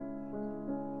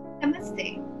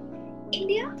Namaste.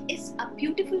 India is a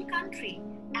beautiful country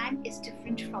and is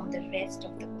different from the rest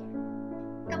of the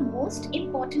world. The most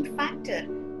important factor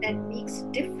that makes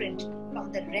it different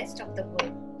from the rest of the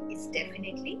world is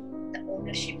definitely the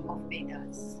ownership of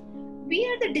Vedas. We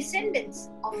are the descendants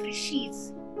of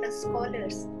rishis, the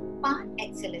scholars par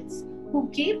excellence, who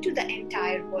gave to the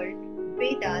entire world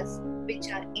Vedas,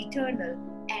 which are eternal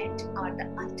and are the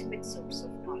ultimate source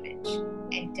of knowledge.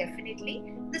 And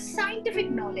definitely, the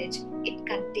scientific knowledge it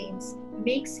contains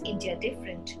makes India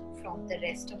different from the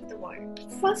rest of the world.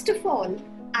 First of all,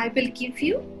 I will give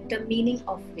you the meaning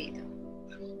of Veda.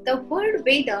 The word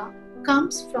Veda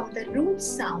comes from the root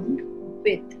sound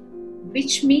Vid,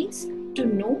 which means to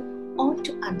know or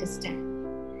to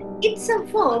understand. It's a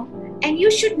verb, and you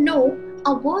should know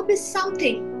a verb is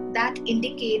something that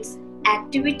indicates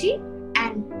activity,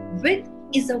 and Vid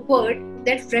is a word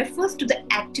that refers to the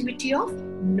activity of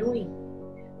knowing.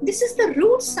 This is the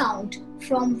root sound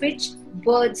from which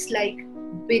words like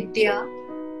Vidya,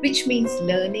 which means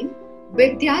learning,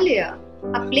 Vidyalaya,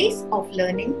 a place of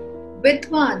learning,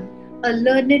 Vidwan, a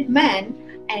learned man,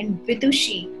 and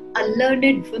Vidushi, a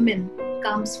learned woman,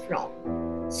 comes from.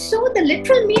 So the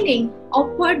literal meaning of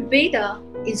word Veda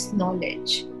is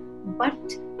knowledge.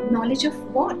 But knowledge of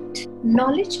what?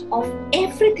 Knowledge of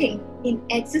everything in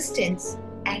existence,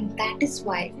 and that is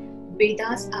why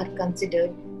Vedas are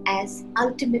considered as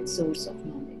ultimate source of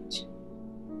knowledge.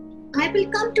 I will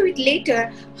come to it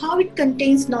later how it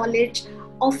contains knowledge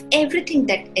of everything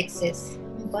that exists.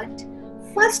 But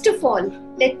first of all,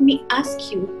 let me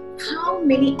ask you, how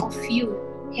many of you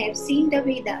have seen the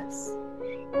Vedas?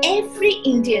 Every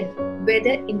Indian,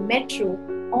 whether in metro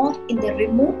or in the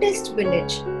remotest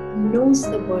village, knows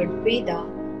the word Veda,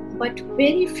 but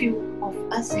very few of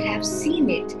us have seen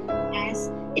it,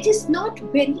 as it is not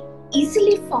very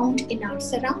easily found in our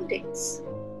surroundings.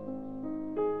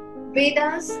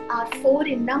 Vedas are 4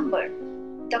 in number.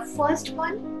 The first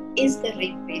one is the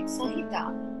Rig Veda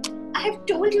Samhita. I have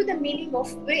told you the meaning of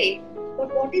Ved,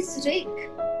 but what is Rig?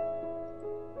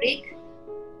 Rig,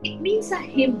 it means a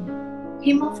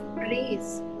hymn of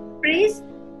praise. Praise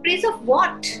of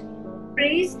what?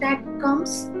 Praise that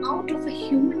comes out of a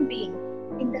human being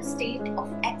in the state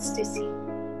of ecstasy,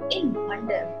 in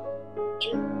wonder,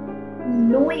 in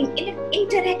knowing, in an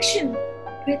interaction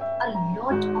with a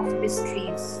lot of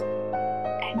mysteries.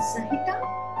 And Sahita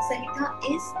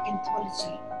is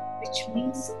anthology, which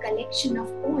means collection of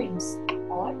poems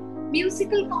or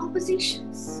musical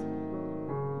compositions.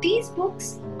 These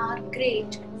books are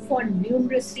great for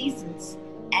numerous reasons,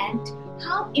 and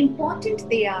how important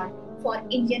they are for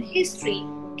Indian history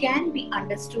can be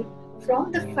understood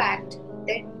from the fact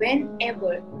that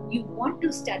whenever you want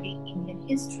to study Indian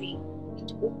history,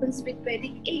 it opens with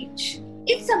Vedic age.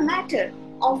 It's a matter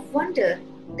of wonder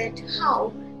that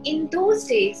how in those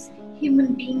days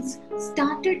human beings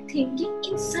started thinking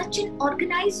in such an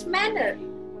organized manner.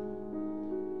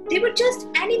 They were just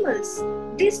animals.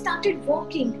 They started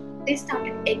walking, they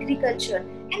started agriculture,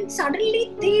 and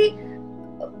suddenly they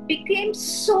became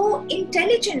so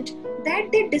intelligent that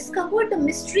they discovered the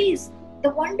mysteries, the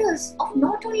wonders of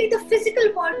not only the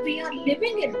physical world we are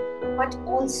living in, but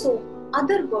also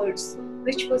other worlds,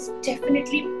 which was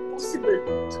definitely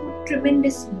possible through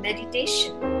tremendous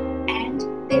meditation. And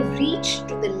they reached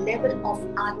to the level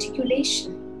of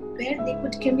articulation where they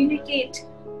could communicate,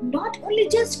 not only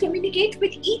just communicate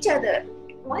with each other,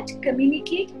 but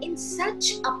communicate in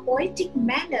such a poetic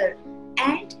manner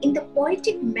and in the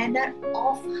poetic manner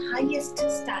of highest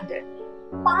standard,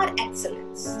 par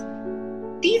excellence.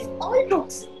 These all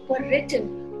books were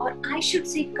written, or I should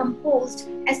say composed,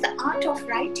 as the art of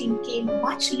writing came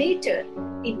much later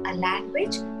in a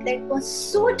language that was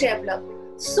so developed,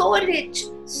 so rich,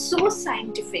 so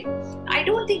scientific. I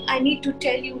don't think I need to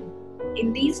tell you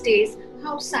in these days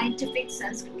how scientific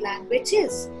Sanskrit language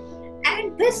is.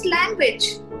 And this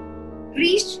language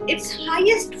reached its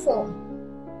highest form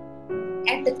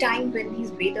at the time when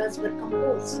these Vedas were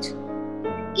composed.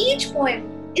 Each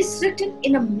poem is written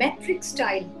in a metric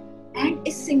style and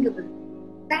is singable.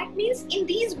 That means in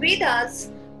these Vedas,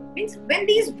 when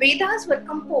these Vedas were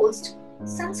composed,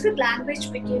 Sanskrit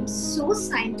language became so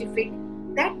scientific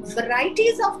that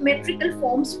varieties of metrical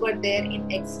forms were there in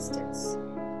existence.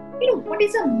 You know, what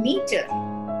is a meter?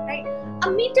 Right?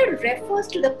 A meter refers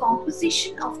to the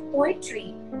composition of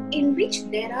poetry in which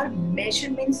there are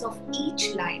measurements of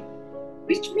each line,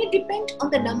 which may depend on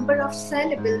the number of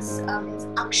syllables,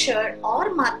 akshar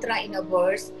or matra in a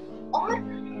verse, or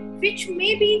which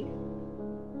may be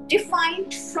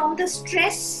defined from the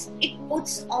stress it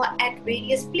puts at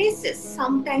various places.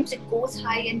 Sometimes it goes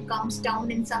high and comes down,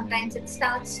 and sometimes it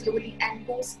starts slowly and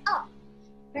goes up.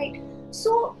 right?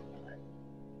 So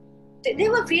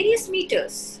there were various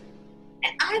meters,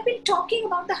 and I have been talking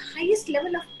about the highest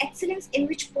level of excellence in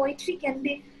which poetry can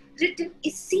be written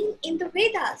is seen in the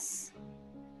Vedas.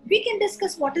 We can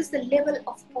discuss what is the level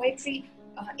of poetry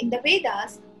in the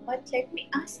Vedas, but let me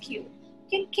ask you,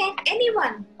 can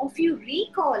anyone of you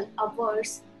recall a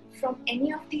verse from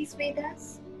any of these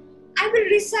Vedas? I will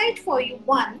recite for you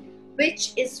one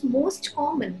which is most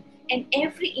common and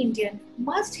every Indian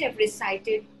must have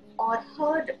recited or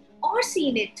heard or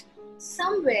seen it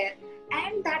somewhere,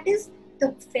 and that is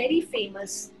the very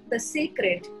famous, the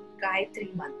sacred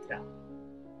Gayatri Mantra.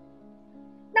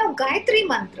 Now, Gayatri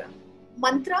mantra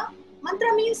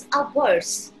means a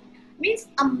verse, means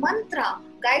a mantra.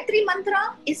 Gayatri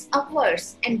Mantra is a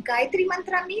verse, and Gayatri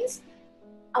Mantra means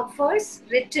a verse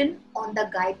written on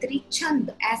the Gayatri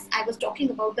Chand, as I was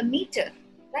talking about the meter,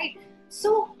 right?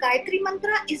 So Gayatri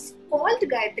Mantra is called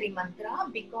Gayatri Mantra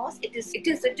because it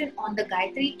is written on the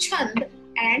Gayatri Chand,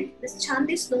 and this Chand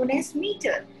is known as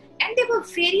meter. And there were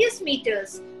various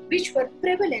meters which were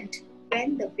prevalent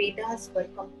when the Vedas were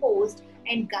composed,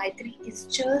 and Gayatri is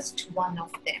just one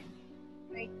of them,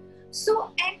 right?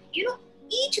 So, and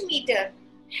each meter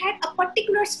had a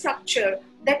particular structure,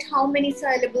 that how many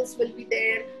syllables will be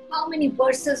there, how many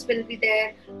verses will be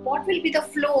there, what will be the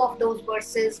flow of those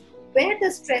verses, where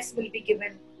the stress will be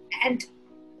given, and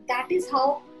that is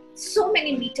how so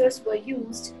many meters were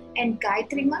used. And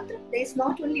Gayatri Mantra, there is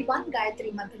not only one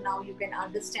Gayatri Mantra, now you can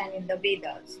understand, in the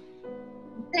Vedas.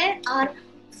 There are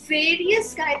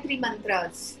various Gayatri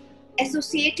Mantras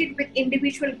associated with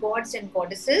individual gods and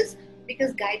goddesses,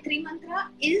 because Gayatri Mantra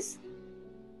is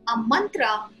a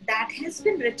mantra that has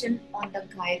been written on the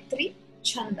Gayatri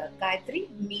Chanda, Gayatri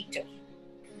meter.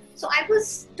 So I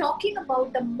was talking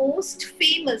about the most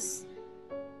famous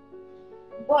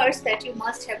verse that you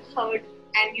must have heard,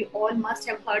 and you all must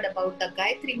have heard about the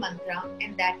Gayatri Mantra,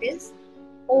 and that is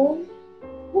Om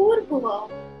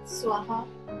Bhurbhuva Swaha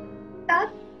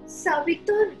Tat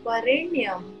Savitur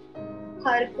Varenyam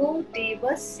Bhargo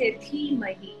Devasya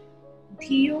Dhimahi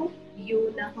Dhiyo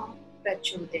Yonaha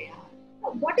Prachodayat.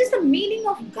 What is the meaning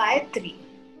of Gayatri?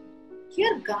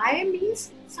 Here Gaya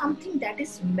means something that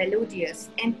is melodious,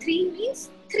 and Tri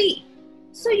means three.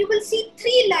 So you will see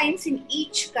 3 lines in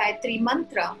each Gayatri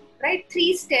Mantra, right?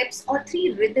 3 steps or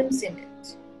 3 rhythms in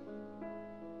it.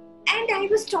 And I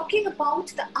was talking about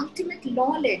the ultimate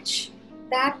knowledge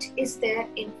that is there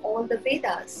in all the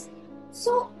Vedas.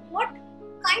 So what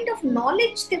kind of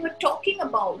knowledge they were talking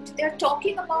about? They are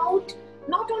talking about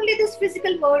not only this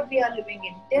physical world we are living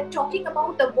in, they are talking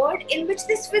about the world in which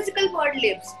this physical world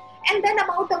lives, and then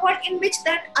about the world in which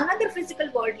that another physical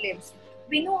world lives.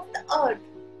 We know of the earth,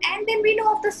 and then we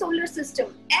know of the solar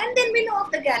system, and then we know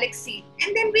of the galaxy,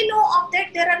 and then we know of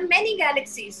that there are many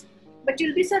galaxies. But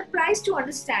you'll be surprised to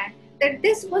understand that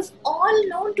this was all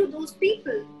known to those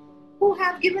people who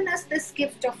have given us this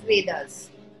gift of Vedas.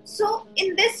 So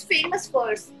in this famous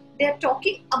verse, they are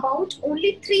talking about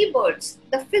only 3 words: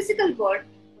 the physical world,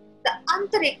 the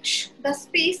antariksh, the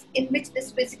space in which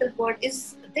this physical world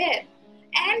is there,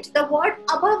 and the word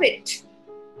above it.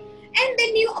 And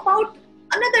they knew about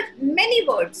another many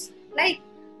words, like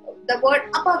the word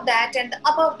above that and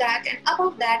above that and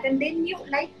above that, and they knew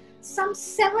like some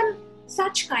 7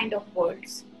 such kind of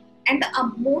words, and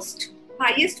the most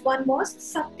highest one was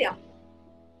Satyam.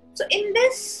 So in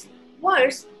this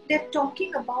verse they're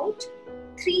talking about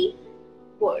 3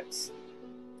 words.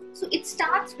 So it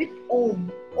starts with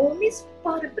Om. Om is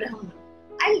Parabrahma.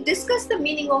 I'll discuss the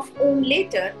meaning of Om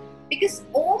later, because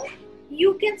Om,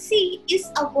 you can see, is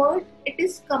a word. It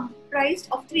is comprised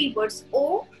of 3 words: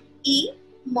 O, E,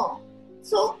 Ma.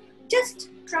 So just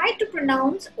try to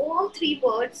pronounce all 3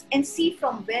 words and see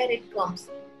from where it comes.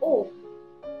 O,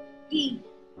 E,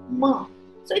 Ma.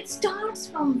 So it starts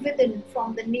from within,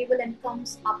 from the navel, and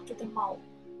comes up to the mouth.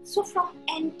 So from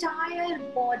entire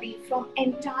body, from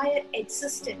entire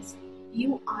existence,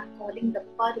 you are calling the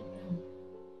Parabrahma.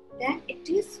 Then it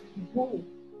is Bhu.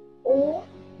 O,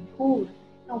 Bhur.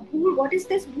 Now Bhur, what is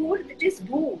this Bhur? It is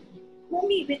Bhu,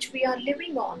 Bhumi, which we are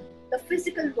living on, the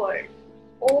physical world.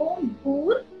 Om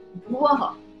Bhur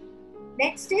Bhuvaha.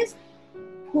 Next is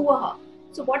Bhuvaha.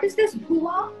 So what is this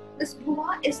Bhuva? This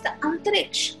Bhuva is the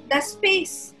Antariksh, the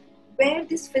space where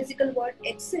this physical world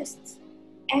exists.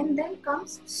 And then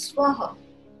comes Swaha.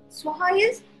 Swaha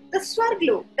is the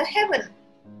Swarglobe, the heaven,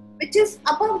 which is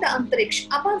above the Antariksh,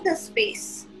 above the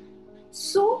space.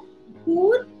 So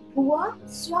Bhur, Bhuva,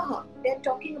 Swaha. They are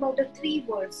talking about the 3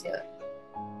 words here: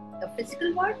 the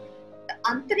physical world, the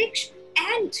Antariksh,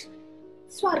 and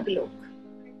Swarglok.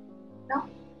 Now,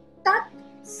 Tat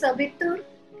Savitur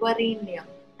Varenyam.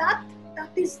 Tat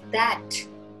is that.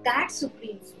 that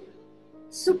supreme soul.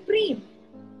 Supreme,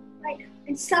 right?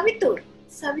 And Savitur.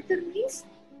 Savitur means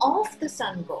of the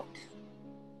sun god.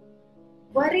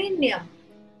 Varenyam.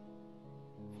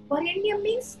 Varenyam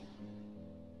means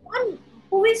one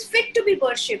who is fit to be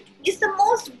worshipped, is the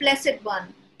most blessed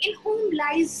one, in whom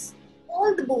lies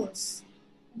all the boons.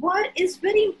 Var is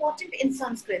very important in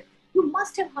Sanskrit. You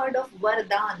must have heard of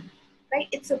Vardhan, right?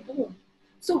 It's a boon.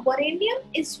 So Varenyam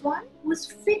is one who is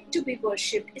fit to be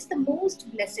worshipped, is the most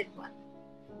blessed one.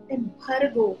 Then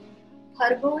Bhargo.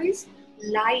 Bhargo is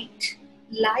light,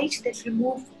 light that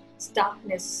removes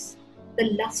darkness,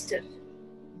 the luster.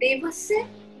 Devasya,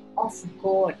 of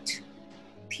God.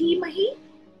 Dhimahi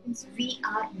means we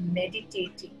are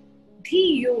meditating.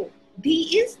 Dhiyo.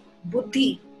 Dhi is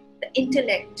buddhi, the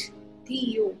intellect.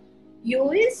 Dhiyo.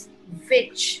 Yo is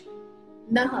which.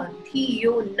 Naha.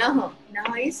 Dhiyo naha.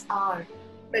 Naha is our.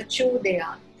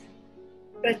 Prachodayat.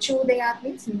 Prachodayat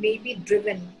means may be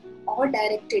driven or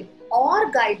directed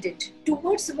or guided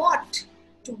towards what?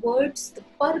 Towards the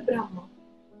Parbrahma,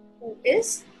 who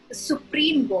is the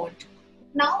Supreme God.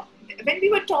 Now, when we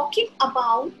were talking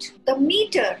about the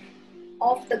meter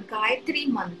of the Gayatri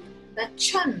Mantra, the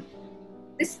Chand,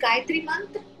 this Gayatri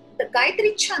Mantra, the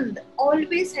Gayatri Chand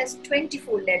always has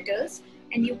 24 letters,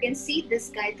 and you can see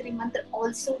this Gayatri Mantra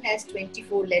also has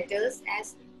 24 letters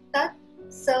as Tat,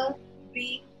 Sa,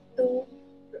 Ri, Tu,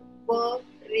 Va,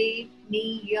 Re,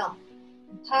 Ni, Yam.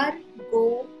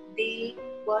 Bhargo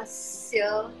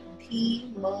Devasya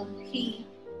Dhimahi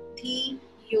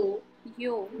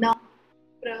Dhiyo Na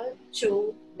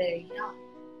Prachodayat.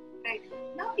 Right.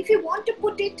 Now, if you want to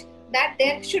put it that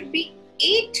there should be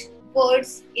 8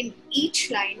 words in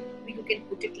each line, you can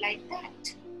put it like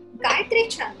that. Gayatri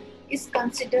Chand is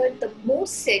considered the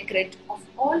most sacred of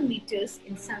all meters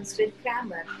in Sanskrit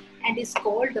grammar and is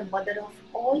called the mother of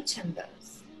all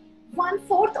chandas.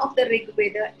 1/4 of the Rig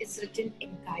Veda is written in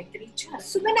Gayatri Chand.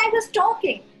 So when I was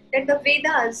talking that the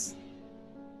Vedas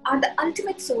are the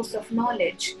ultimate source of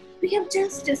knowledge, we have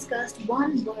just discussed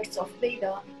one verse of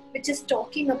Veda which is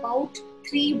talking about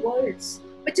 3 worlds,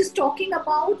 which is talking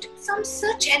about some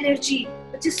such energy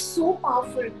which is so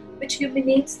powerful, which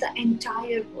illuminates the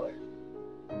entire world.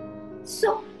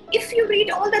 So if you read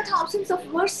all the thousands of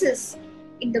verses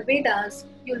in the Vedas,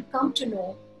 you'll come to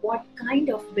know what kind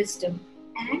of wisdom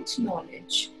and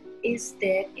knowledge is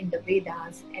there in the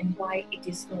Vedas and why it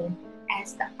is known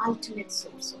as the ultimate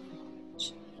source of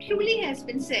knowledge. Truly has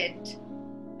been said,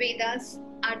 Vedas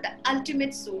are the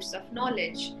ultimate source of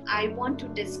knowledge. I want to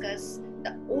discuss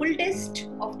the oldest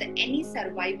of the any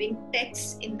surviving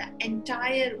texts in the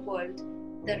entire world,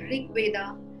 the Rig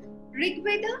Veda. Rig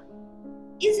Veda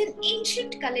is an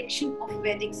ancient collection of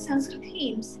Vedic Sanskrit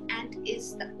hymns and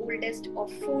is the oldest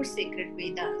of 4 sacred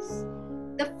Vedas.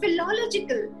 The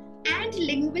philological and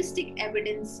linguistic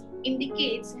evidence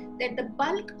indicates that the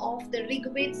bulk of the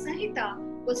Rig Veda Samhita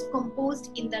was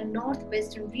composed in the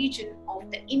northwestern region of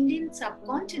the Indian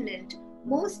subcontinent,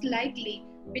 most likely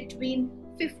between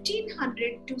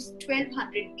 1500 to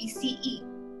 1200 BCE.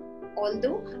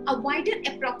 Although a wider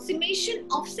approximation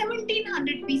of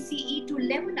 1700 BCE to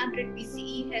 1100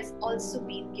 BCE has also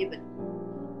been given.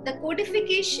 The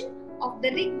codification of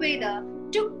the Rig Veda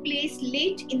took place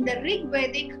late in the Rig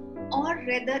Vedic, or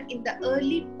rather in the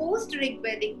early post-Rig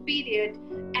Vedic period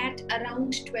at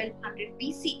around 1200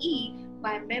 BCE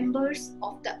by members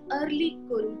of the early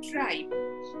Kuru tribe,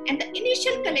 and the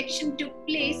initial collection took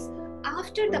place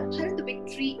after the Bharat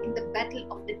victory in the Battle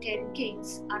of the 10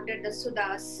 Kings under the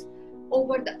Sudas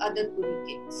over the other Kuru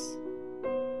kings.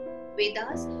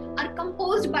 Vedas are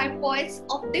composed by poets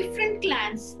of different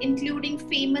clans, including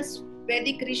famous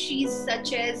Vedic rishis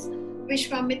such as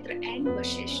Vishwamitra and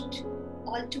Vasishtha.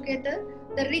 Altogether,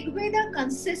 the Rig Veda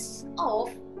consists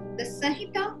of the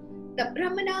Samhita, the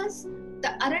Brahmanas,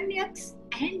 the Aranyaks,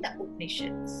 and the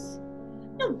Upanishads.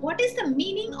 Now, what is the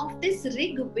meaning of this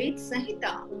Rig Veda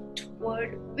Samhita?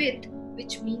 Word Vid,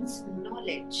 which means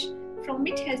knowledge. From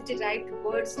it has derived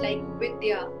words like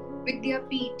Vidya,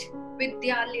 Vidyapith,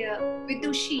 Vidyalaya,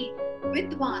 Vidushi,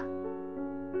 Vidwan.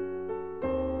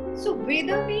 So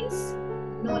Veda means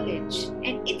knowledge,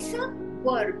 and it's a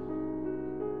verb.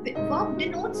 The verb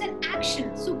denotes an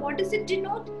action. So what does it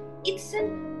denote? It's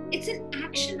an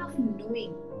action of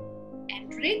knowing.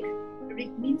 And Rig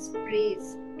means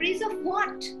praise. Praise of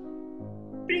what?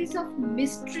 Praise of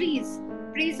mysteries,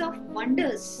 praise of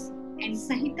wonders. And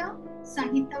Samhita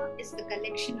is the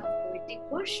collection of poetic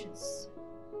versions.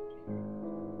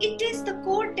 It is the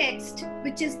core text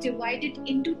which is divided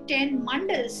into 10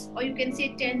 mandals, or you can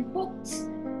say 10 books,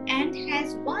 and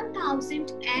has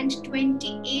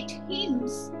 1028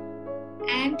 hymns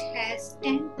and has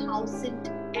 10,000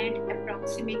 and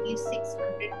approximately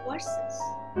 600 verses.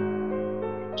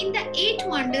 In the 8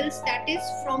 mandals, that is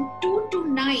from 2 to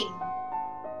 9,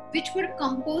 which were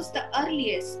composed the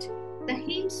earliest, the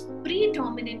hymns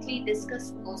predominantly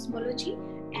discuss cosmology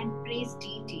and praise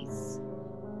deities.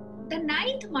 The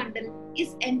 9th mandal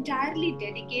is entirely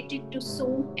dedicated to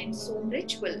Som and Som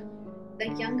ritual. The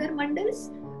younger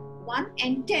mandals, 1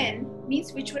 and 10,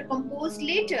 means which were composed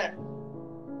later.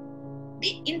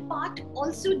 They in part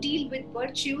also deal with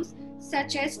virtues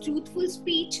such as truthful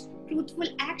speech, truthful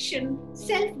action,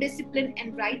 self-discipline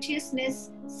and righteousness,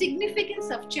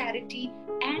 significance of charity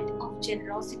and of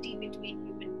generosity between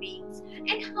human beings,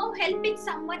 and how helping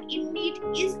someone in need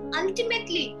is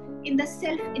ultimately in the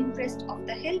self-interest of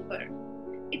the helper,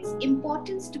 its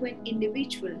importance to an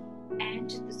individual and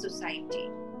the society.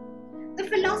 The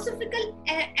philosophical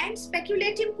and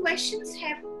speculative questions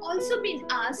have also been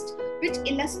asked, which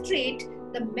illustrate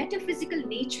the metaphysical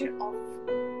nature of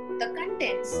the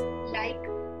contents, like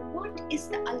what is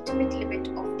the ultimate limit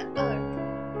of the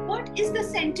earth? What is the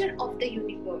center of the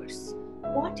universe?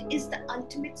 What is the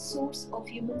ultimate source of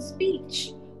human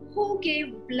speech? Who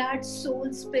gave blood,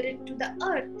 soul, spirit to the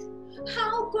earth?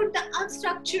 How could the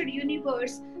unstructured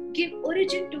universe give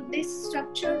origin to this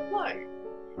structured world?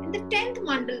 And the 10th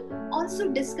mandal also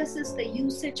discusses the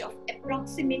usage of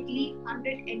approximately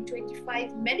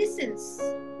 125 medicines.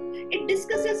 It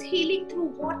discusses healing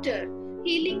through water,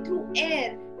 healing through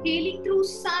air, healing through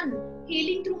sun,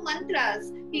 healing through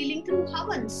mantras, healing through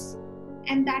havans.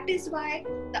 And that is why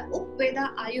the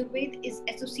Upveda Ayurveda is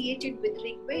associated with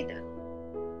Rig Veda.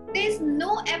 There is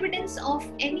no evidence of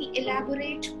any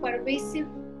elaborate, pervasive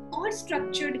or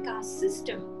structured caste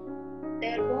system.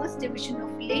 There was division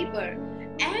of labor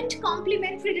and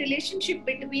complementary relationship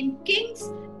between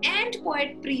kings and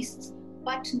poet priests,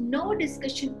 but no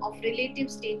discussion of relative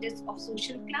status of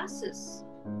social classes.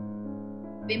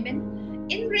 Women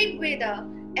in Rig Veda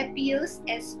appears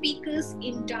as speakers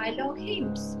in dialogue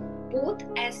hymns, both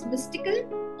as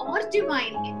mystical or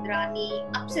divine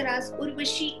Indrani, Apsaras,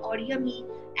 Urvashi or Yami,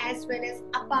 as well as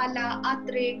Apala,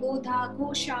 Atre, Godha,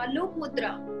 Ghosha,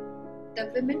 Lokmudra.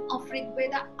 The women of Rig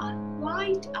Veda are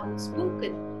quite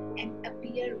outspoken and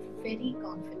appear very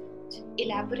confident.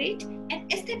 Elaborate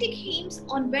and aesthetic hymns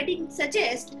on wedding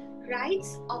suggest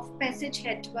rites of passage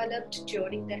had developed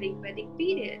during the Rig Vedic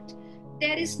period.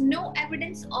 There is no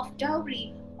evidence of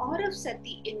dowry or of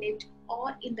sati in it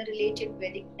or in the related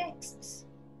Vedic texts.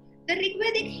 The Rig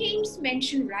Vedic hymns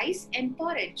mention rice and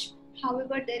porridge.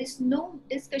 However, there is no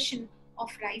discussion of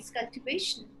rice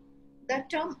cultivation. The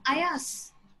term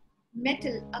ayas,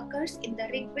 metal, occurs in the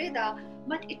Rig Veda,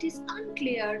 but it is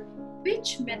unclear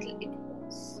which metal it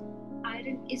was.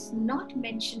 Iron is not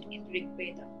mentioned in Rig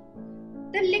Veda.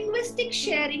 The linguistic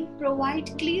sharing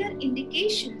provide clear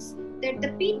indications that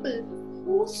the people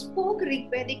who spoke Rig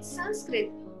Vedic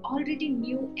Sanskrit already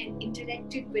knew and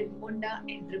interacted with Munda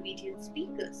and Dravidian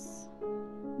speakers.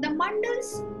 The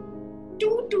mandals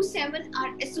 2 to 7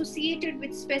 are associated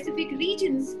with specific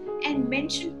regions and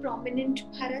mention prominent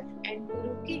Bharat and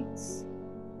Kuru kings.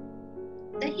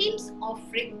 The hymns of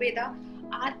Rig Veda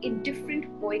are in different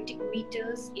poetic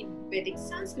meters in Vedic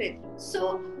Sanskrit.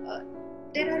 So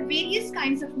there are various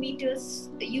kinds of meters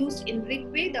used in Rig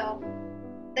Veda.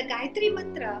 The Gayatri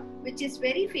Mantra, which is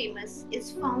very famous,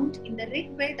 is found in the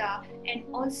Rig Veda, and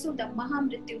also the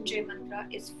Mahamrityunjay Mantra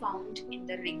is found in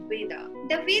the Rig Veda.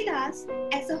 The Vedas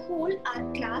as a whole are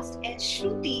classed as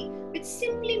Shruti, which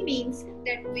simply means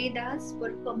that Vedas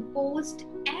were composed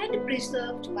and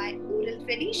preserved by oral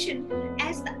tradition,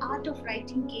 as the art of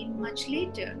writing came much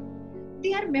later.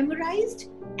 They are memorized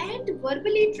and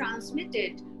verbally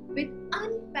transmitted with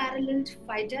unparalleled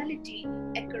fidelity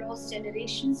across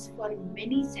generations for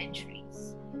many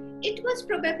centuries. It was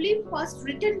probably first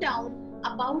written down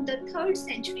about the 3rd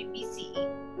century BCE.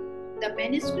 The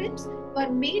manuscripts were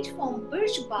made from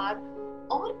birch bark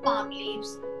or palm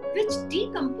leaves, which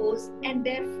decompose and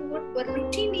therefore were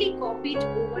routinely copied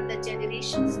over the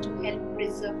generations to help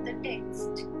preserve the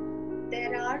text.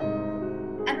 There are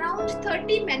around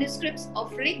 30 manuscripts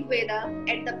of Rig Veda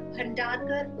at the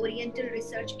Bhandarkar Oriental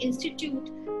Research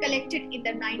Institute collected in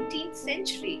the 19th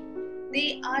century.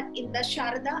 They are in the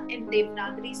Sharada and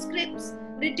Devanagari scripts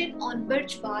written on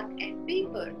birch bark and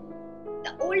paper.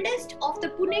 The oldest of the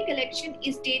Pune collection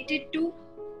is dated to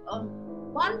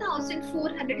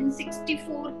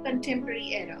 1464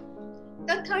 contemporary era.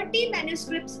 The 30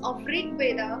 manuscripts of Rig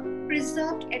Veda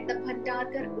preserved at the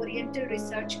Bhandarkar Oriental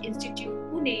Research Institute,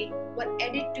 Pune, were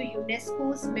added to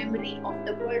UNESCO's Memory of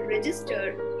the World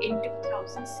Register in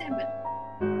 2007.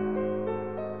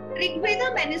 Rigveda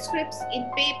manuscripts in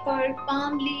paper,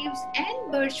 palm leaves,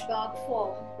 and birch bark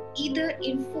form, either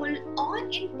in full or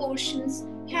in portions,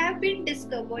 have been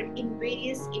discovered in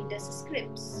various Indus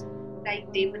scripts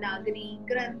like Devanagari,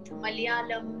 Granth,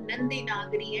 Malayalam,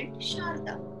 Nandinagari, and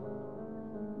Sharda.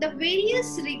 The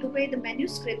various Rigveda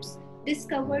manuscripts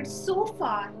discovered so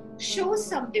far show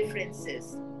some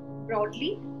differences.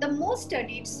 Broadly, the most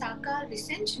studied Sakar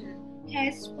recension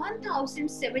has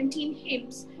 1017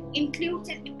 hymns, includes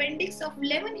an appendix of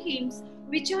 11 hymns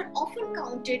which are often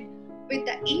counted with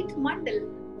the 8th mandal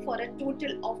for a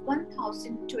total of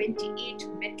 1028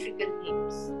 metrical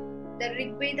hymns. The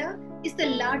Rigveda is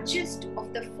the largest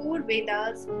of the 4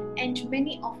 Vedas and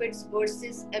many of its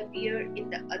verses appear in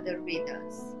the other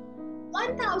Vedas.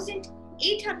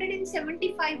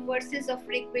 1875 verses of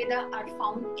Rigveda are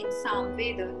found in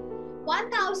Samveda.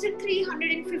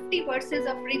 1350 verses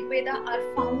of Rigveda are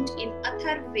found in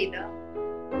Atharvaveda.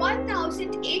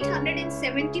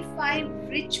 1875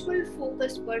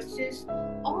 ritual-focused verses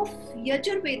of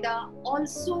Yajurveda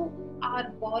also are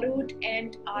borrowed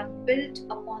and are built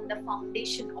upon the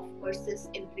foundation of verses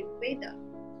in Rigveda.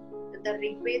 The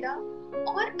Rigveda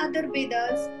or other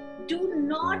Vedas do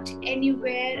not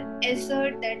anywhere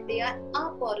assert that they are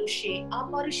aparushe.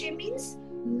 Aparushe means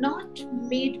not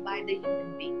made by the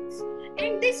human beings.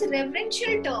 And this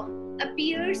reverential term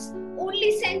appears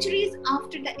only centuries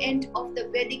after the end of the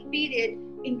Vedic period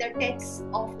in the texts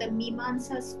of the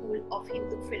Mimamsa school of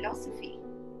Hindu philosophy.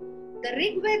 The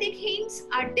Rigvedic hymns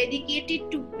are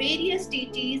dedicated to various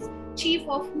deities, chief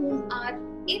of whom are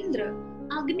Indra,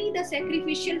 Agni the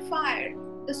sacrificial fire,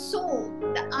 the Som,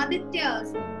 the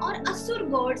Adityas or Asur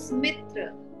gods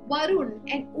Mitra, Varun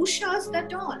and Ushas the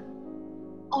dawn.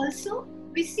 Also,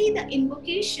 we see the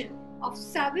invocation of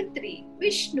Savitri,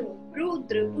 Vishnu,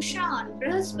 Rudra, Pushan,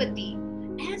 Brahaspati,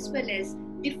 as well as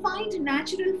defined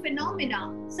natural phenomena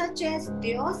such as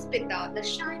Dyospita, the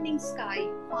shining sky,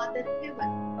 Father Heaven,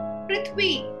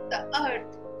 Prithvi, the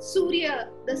earth, Surya,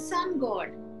 the sun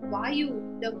god,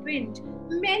 Vayu, the wind,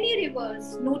 many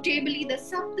rivers, notably the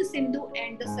Sapta Sindhu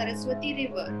and the Saraswati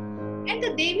river, and the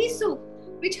Devi Suk,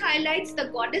 which highlights the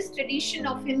goddess tradition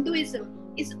of Hinduism,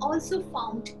 is also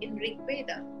found in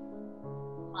Rigveda.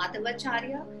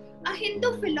 Madhavacharya, a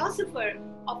Hindu philosopher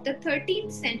of the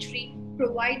 13th century,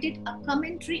 provided a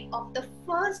commentary of the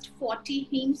first 40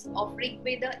 hymns of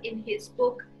Rigveda in his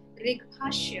book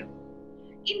Rigbhashya.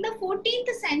 In the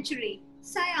 14th century,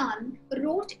 Sayan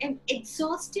wrote an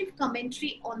exhaustive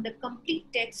commentary on the complete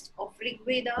text of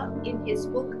Rigveda in his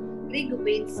book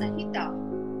Rigved Sahita.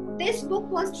 This book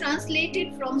was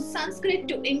translated from Sanskrit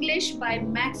to English by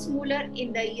Max Muller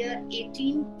in the year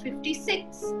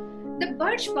 1856. The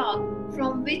birch bark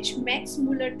from which Max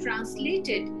Muller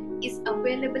translated is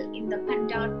available in the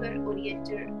Bhandarkar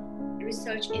Oriental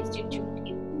Research Institute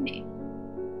in Pune.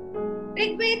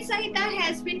 Rigved Sahita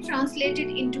has been translated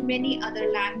into many other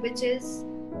languages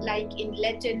like in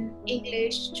Latin,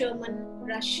 English, German,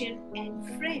 Russian and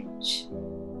French.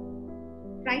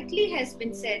 Rightly has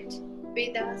been said,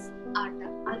 Vedas are the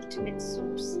ultimate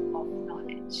source of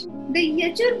knowledge. The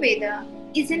Yajurveda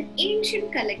is an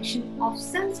ancient collection of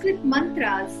Sanskrit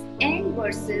mantras and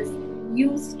verses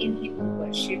used in Hindu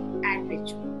worship and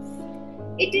rituals.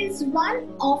 It is one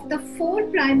of the 4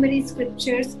 primary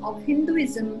scriptures of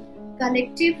Hinduism,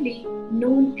 collectively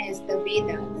known as the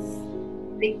Vedas: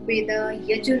 Rigveda,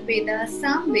 Yajurveda,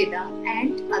 Samveda,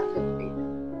 and Atharvaveda.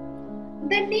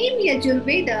 The name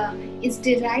Yajurveda is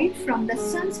derived from the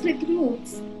Sanskrit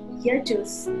roots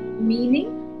Yajus, meaning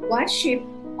worship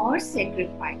or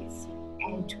sacrifice,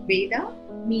 and Veda,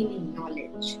 meaning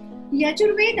knowledge.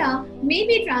 Yajurveda may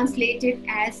be translated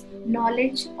as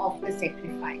knowledge of the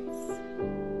sacrifice.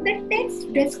 The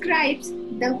text describes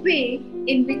the way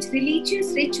in which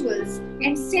religious rituals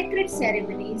and sacred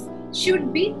ceremonies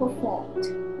should be performed.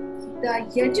 The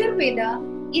Yajurveda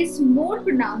is more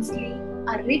pronouncedly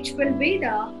a ritual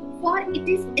Veda, for it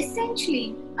is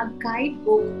essentially a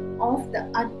guidebook of the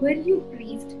Advaryu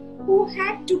priest who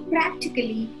had to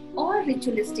practically or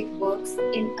ritualistic works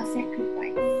in a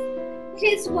sacrifice.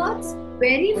 His works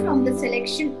vary from the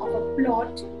selection of a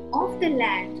plot of the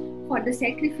land for the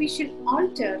sacrificial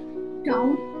altar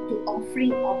down to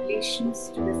offering oblations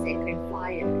to the sacred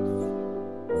fires.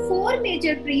 4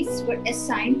 major priests were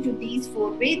assigned to these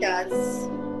 4 Vedas: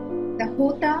 the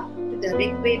Hota to the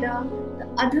Rigveda, the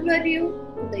Advaryu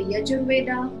to the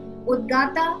Yajurveda,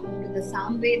 Udgata to the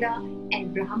Samveda, and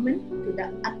Brahman to the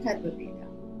Atharvaveda.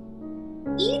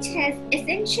 Each has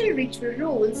essential ritual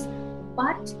roles,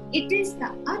 but it is the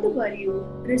Advaryu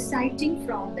reciting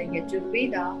from the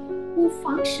Yajurveda who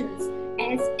functions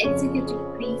as executive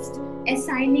priest,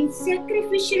 assigning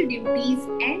sacrificial duties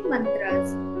and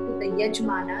mantras to the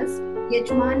Yajmanas.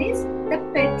 Yajman is the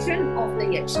patron of the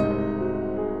Yajna,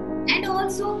 and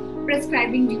also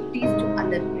prescribing duties to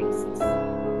other priests.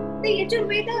 The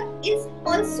Yajurveda is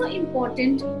also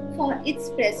important for its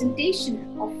presentation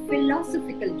of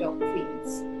philosophical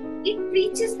doctrines. It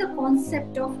preaches the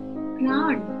concept of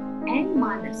Pran and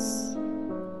Manas.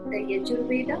 The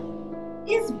Yajurveda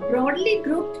is broadly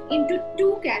grouped into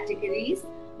two categories: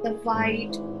 the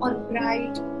white or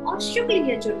bright or Shukla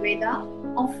Yajurveda,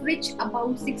 of which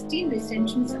about 16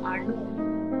 recensions are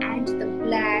known, and the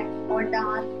black or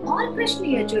dark or Krishna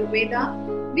Yajurveda,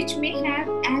 which may have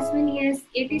as many as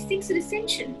 86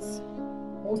 recensions.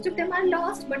 Most of them are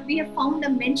lost, but we have found a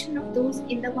mention of those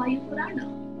in the Vayu Purana.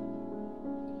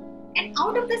 And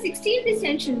out of the 16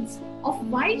 recensions of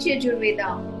White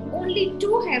Yajurveda, only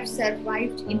 2 have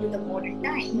survived into the modern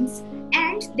times,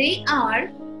 and they are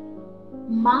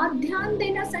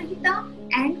Madhyandena Samhita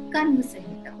and Kanva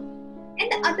Samhita.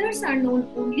 And the others are known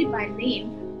only by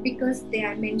name because they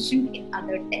are mentioned in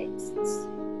other texts.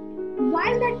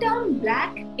 While the term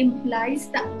black implies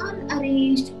the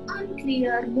unarranged,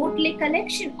 unclear, motley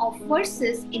collection of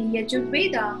verses in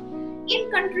Yajurveda, in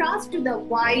contrast to the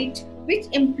white, which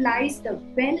implies the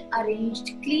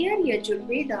well-arranged, clear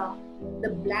Yajurveda, the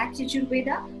black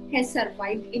Yajurveda has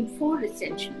survived in 4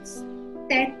 recensions: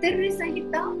 Taittiriya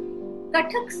Samhita,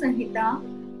 Kathak Samhita,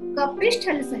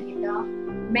 Kapishthal Samhita,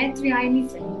 Maitrayani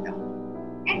Samhita.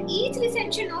 And each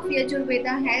recension of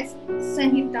Yajurveda has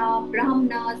Samhita,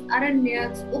 Brahmanas,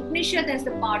 Aranyaks, Upanishad as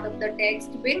a part of the text,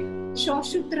 with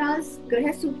Shaushutras,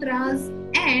 Grihasutras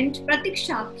and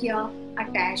Pratikshakya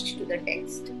attached to the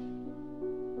text.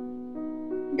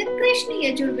 The Krishna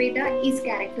Yajurveda is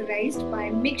characterized by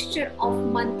a mixture of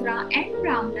mantra and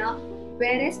Brahmana,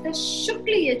 whereas the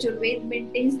Shukla Yajurveda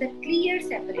maintains the clear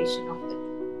separation of the two.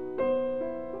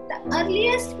 The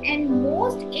earliest and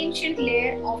most ancient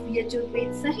layer of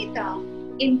Yajurveda Samhita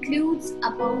includes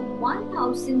about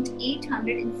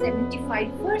 1875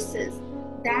 verses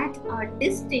that are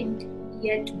distinct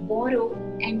yet borrow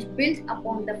and built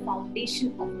upon the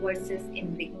foundation of verses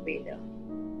in Rig Veda.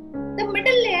 The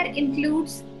middle layer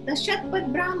includes the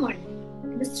Shatpat Brahman.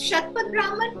 The Shatpat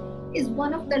Brahman is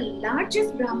one of the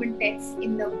largest Brahman texts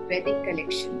in the Vedic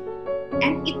collection,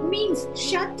 and it means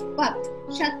Shatpat.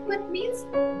 Shatpat means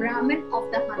Brahman of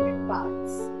the 100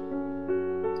 paths.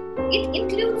 It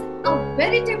includes a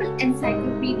veritable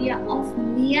encyclopedia of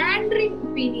meandering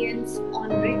opinions on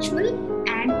ritual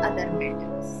and other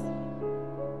matters.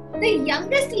 The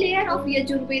youngest layer of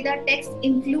Yajurveda text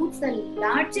includes the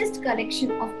largest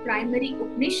collection of primary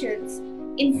Upanishads,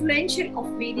 influential of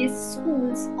various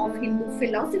schools of Hindu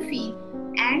philosophy,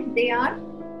 and they are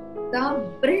the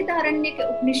Brihadaranyaka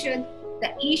Upanishad, the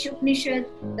Ish Upanishad,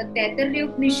 the Taittiriya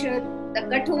Upanishad, the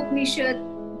Kathopanishad,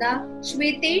 the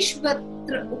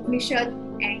Shveteshvatra Upanishad,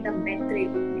 and the Maitrayani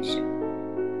Upanishad.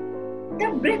 The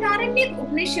Brihadaranyaka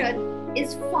Upanishad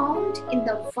is found in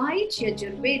the White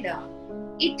Yajurveda.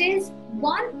 It is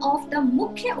one of the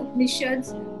Mukhya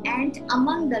Upanishads and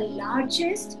among the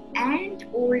largest and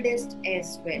oldest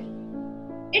as well.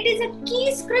 It is a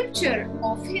key scripture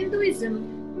of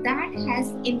Hinduism that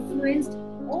has influenced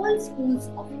all schools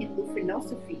of Hindu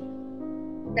philosophy.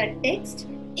 The text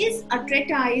is a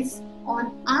treatise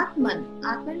on Atman.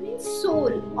 Atman means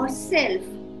soul or self,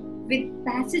 with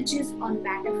passages on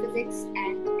metaphysics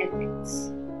and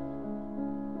ethics.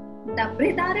 The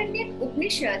Brihadaranyaka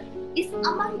Upanishad is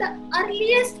among the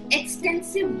earliest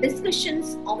extensive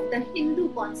discussions of the Hindu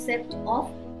concept of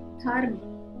dharma,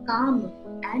 kama,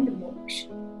 and moksha.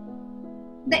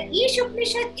 The Ish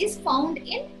Upanishad is found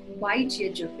in White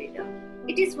Yajurveda.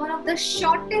 It is one of the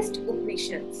shortest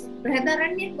Upanishads.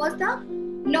 Brihadaranyaka was the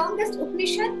longest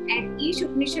Upanishad, and Ish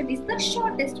Upanishad is the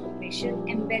shortest Upanishad,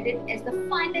 embedded as the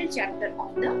final chapter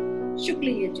of the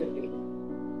Shukla Yajurveda,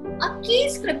 a key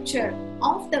scripture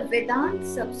of the Vedanta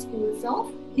sub-schools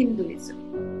of Hinduism.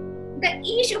 The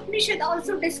Ish Upanishad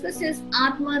also discusses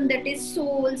Atman, that is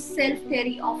soul, self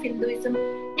theory of Hinduism,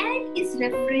 and is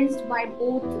referenced by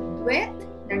both Dvait,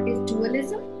 that is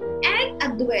dualism, and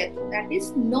Advait, that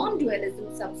is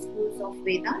non-dualism sub-schools of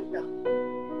Vedanta.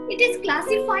 It is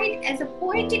classified as a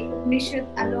poetic Upanishad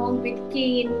along with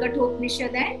Kain,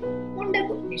 Kathopanishad, and Mundak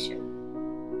Upanishad.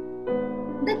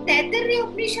 The Taittiriya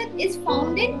Upanishad is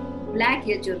found in Black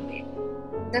Yajurveda.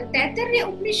 The Taittiriya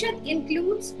Upanishad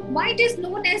includes why it is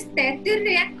known as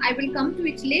Taittiriya. I will come to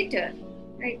it later.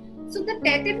 Right. So the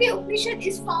Taittiriya Upanishad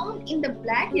is found in the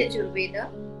Black Yajurveda.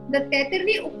 The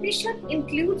Taittiriya Upanishad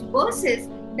includes verses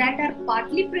that are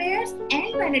partly prayers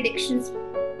and benedictions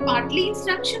partly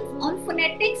instructions on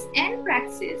phonetics and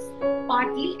praxis,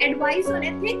 partly advice on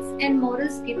ethics and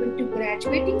morals given to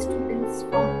graduating students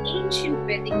from ancient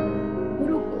Vedic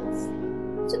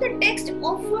gurukuls. So the text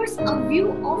offers a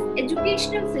view of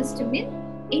educational system in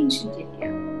ancient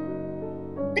India.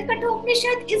 The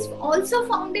Kathopanishad is also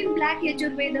found in Black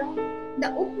Yajurveda. The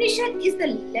Upanishad is the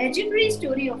legendary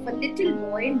story of a little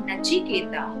boy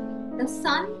Nachiketa, the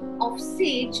son of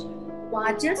sage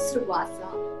Vajasravasa,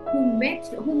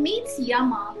 who meets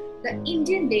Yama, the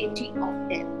Indian deity of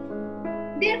death.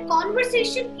 Their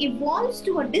conversation evolves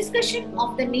to a discussion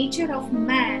of the nature of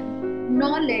man,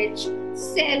 knowledge,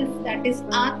 self, that is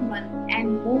Atman,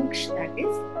 and moksha, that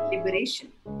is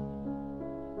liberation.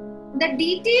 The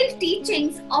detailed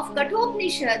teachings of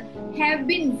Kathopanishad have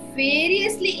been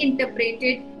variously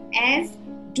interpreted as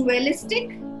dualistic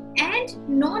and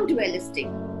non-dualistic,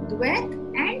 Dvait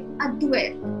and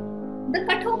Advait. The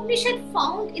Kathopanishad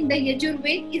found in the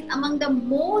Yajurveda is among the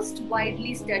most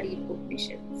widely studied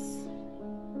Upanishads.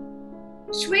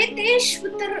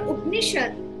 Shveteshvatar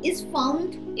Upanishad is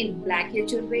found in Black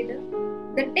Yajurveda.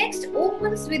 The text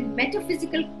opens with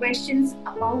metaphysical questions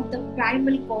about the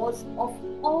primal cause of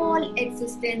all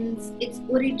existence, its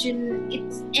origin,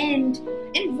 its end,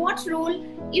 and what role,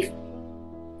 if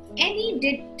any,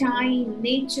 did time,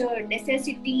 nature,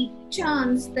 necessity,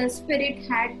 chance, the spirit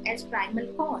had as primal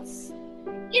cause.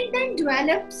 It then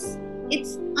develops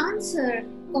its answer,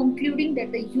 concluding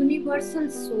that the universal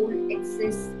soul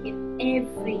exists in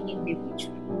every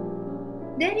individual.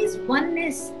 There is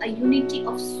oneness, a unity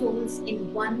of souls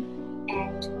in one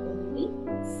and only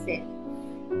self.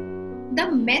 The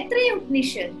Maitreya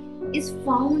Upanishad is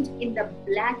found in the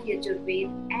Black Yajurveda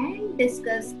and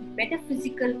discusses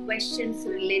metaphysical questions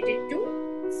related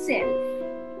to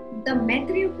self. The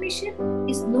Maitreya Upanishad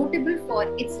is notable for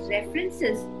its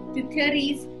references to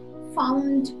theories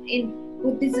found in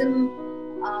Buddhism,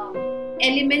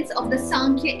 elements of the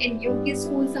Sankhya and Yoga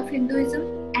schools of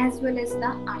Hinduism, as well as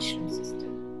the ashram system.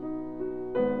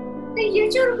 The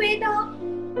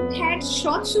Yajurveda had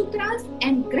short sutras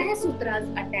and graha sutras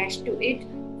attached to it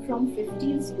from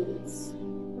 15 schools.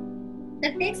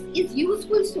 The text is a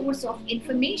useful source of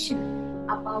information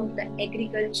about the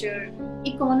agriculture,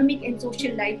 economic and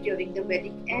social life during the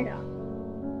Vedic era.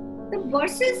 The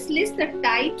verses list the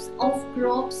types of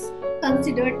crops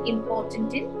considered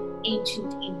important in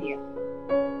ancient India.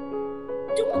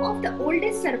 Two of the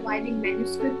oldest surviving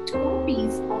manuscript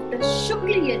copies of the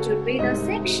Shukla Yajurveda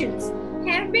sections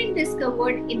have been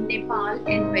discovered in Nepal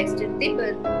and Western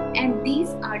Tibet, and these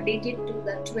are dated to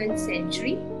the 12th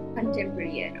century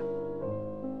contemporary era.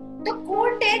 The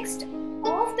core text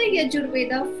of the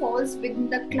Yajurveda falls within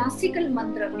the classical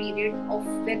mantra period of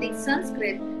Vedic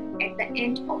Sanskrit at the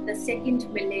end of the 2nd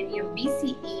millennium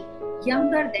BCE,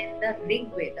 younger than the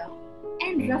Rig Veda,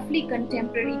 and roughly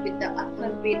contemporary with the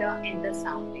Atharvaveda and the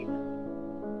Samveda.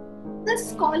 The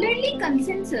scholarly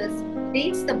consensus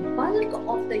dates the bulk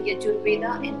of the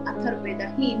Yajurveda and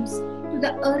Atharvaveda hymns to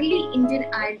the early Indian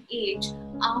Iron Age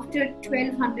after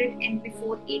 1200 and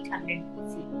before 800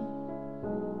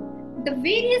 BCE. The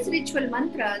various ritual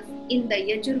mantras in the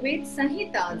Yajurveda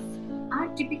Samhitas are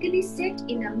typically set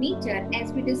in a meter,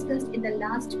 as we discussed in the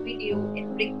last video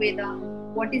in Rig Veda.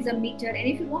 What is a meter? And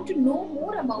if you want to know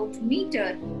more about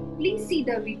meter, please see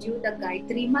the video, the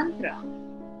Gayatri Mantra.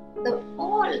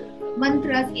 All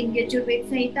mantras in Yajurveda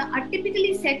Samhita are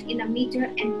typically set in a meter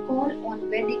and call on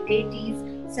Vedic deities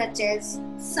such as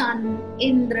Sun,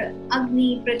 Indra,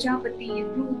 Agni, Prajapati,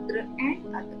 Rudra,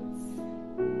 and others.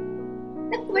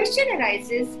 The question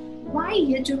arises, why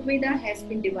Yajurveda has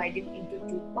been divided into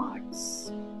two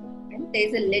parts? And there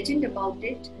is a legend about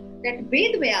it that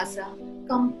Vedvyasa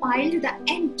compiled the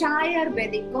entire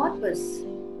Vedic corpus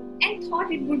and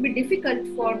thought it would be difficult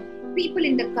for people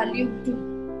in the Kali Yuga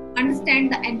to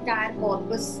understand the entire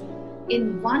corpus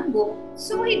in one go,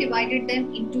 so he divided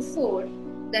them into four: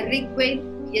 the Rig Veda,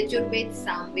 Yajurveda,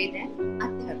 Samveda, and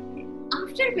Atharvaveda.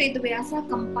 After Vedvyasa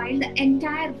compiled the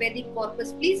entire Vedic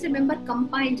corpus, please remember,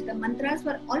 compiled, the mantras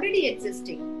were already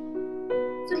existing.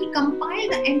 So he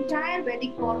compiled the entire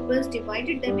Vedic corpus,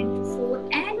 divided them into four,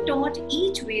 and taught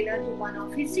each Veda to one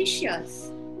of his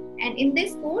Sishyas. And in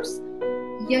this course,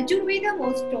 Yajurveda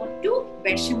was taught to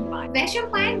Vaishampayan.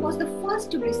 Vaishampayan was the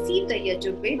first to receive the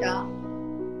Yajurveda,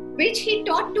 which he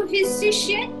taught to his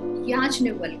Sishya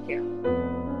Yajnavalkya.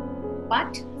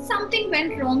 But something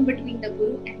went wrong between the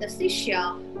Guru and the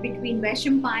Sishya, between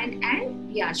Vaishampayan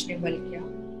and Yajnavalkya.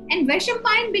 And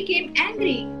Vaishampayan became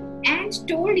angry and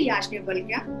told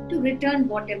Yajnavalkya to return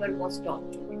whatever was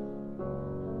taught to him.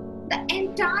 The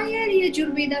entire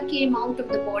Yajurveda came out of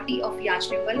the body of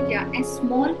Yajnavalkya as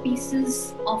small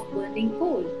pieces of burning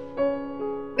coal.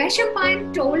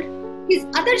 Vaishyampayan told his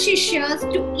other Shishyas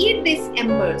to eat these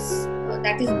embers,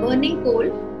 that is burning coal,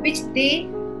 which they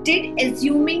did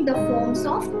assuming the forms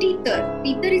of Titar.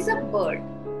 Titar is a bird,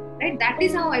 right? That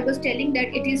is how I was telling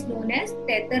that it is known as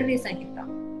Taitarya Samhita.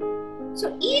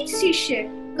 So each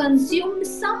Shishya consumed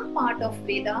some part of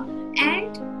Veda,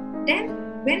 and then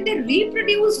when they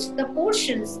reproduced the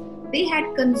portions they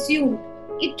had consumed,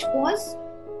 it was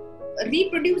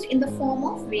reproduced in the form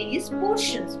of various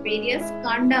portions, various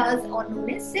kandas or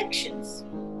known as sections.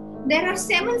 There are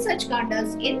 7 such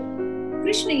kandas in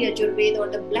Krishna Yajurveda or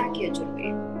the Black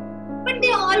Yajurveda, but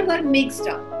they all were mixed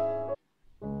up.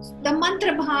 The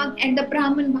mantra bhag and the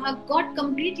Brahman bhag got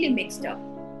completely mixed up.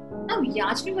 Now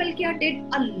Yajnavalkya did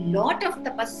a lot of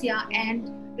tapasya and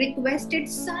requested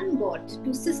sun god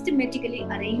to systematically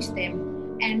arrange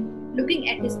them, and looking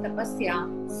at his tapasya,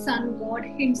 sun god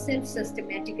himself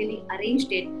systematically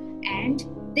arranged it, and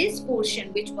this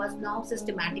portion which was now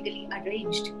systematically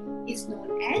arranged is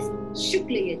known as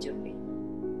Shukla Yajurveda.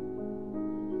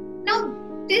 Now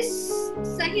this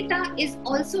Samhita is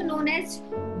also known as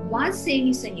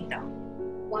Vajasneyi Samhita.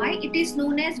 Why it is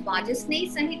known as Vajasneyi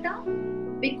Samhita?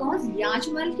 Because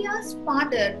Yajnavalkya's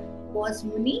father was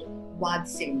Muni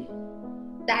Vajasneyi.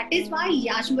 That is why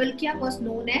Yajnavalkya was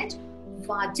known as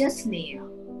Vajasneya.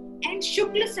 And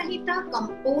Shukla Samhita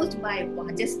composed by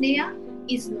Vajasneya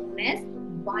is known as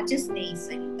Vajasneyi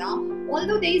Samhita.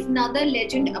 Although there is another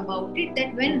legend about it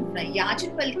that when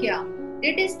Yajnavalkya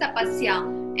did his tapasya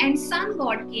and sun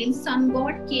god came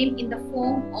in the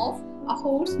form of a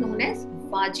horse known as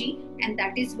Vaji, and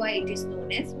that is why it is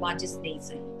known as Vajasneyi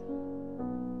Samhita.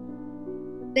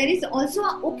 There is also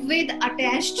a Upveda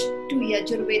attached to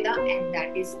Yajurveda, and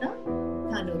that is the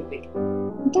Dhanurveda.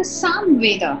 The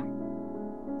Samveda.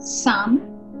 Sam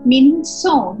meaning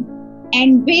song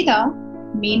and Veda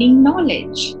meaning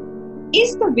knowledge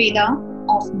is the Veda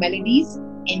of melodies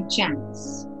and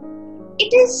chants.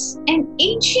 It is an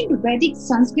ancient Vedic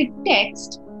Sanskrit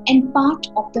text and part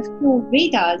of the 4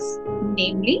 Vedas,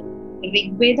 namely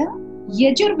Rigveda,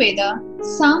 Yajurveda,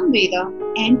 Samveda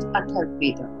and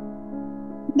Atharvaveda.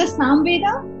 The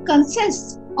Samveda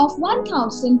consists of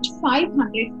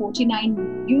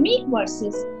 1549 unique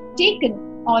verses taken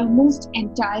almost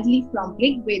entirely from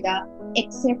Rigveda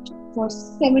except for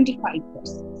 75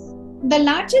 verses. The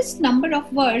largest number of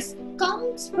verses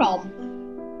comes from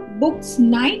books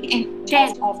 9 and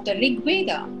 10 of the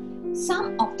Rigveda.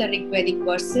 Some of the Rigvedic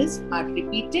verses are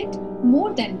repeated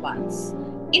more than once.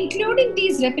 Including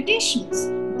these repetitions,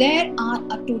 there are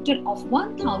a total of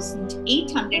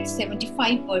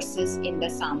 1875 verses in the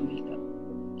Samveda.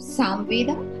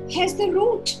 Samveda has the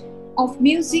root of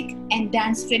music and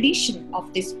dance tradition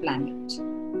of this planet.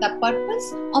 The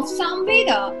purpose of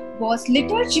Samveda was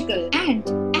liturgical, and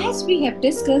as we have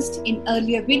discussed in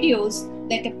earlier videos,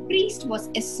 that a priest was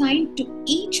assigned to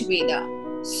each Veda.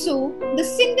 So, the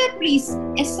singer priests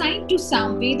assigned to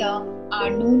Samveda are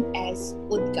known as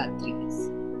Udgatris.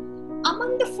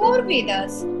 Among the 4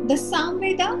 Vedas, the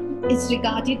Samveda is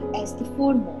regarded as the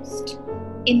foremost.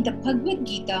 In the Bhagavad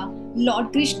Gita,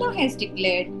 Lord Krishna has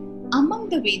declared, "Among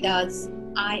the Vedas,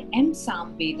 I am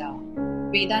Samveda.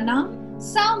 Vedanam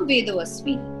Samvedo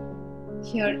Asmi."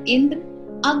 Here Indra,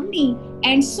 Agni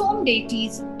and Som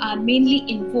deities are mainly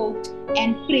invoked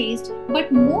and praised,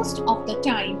 but most of the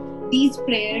time these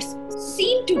prayers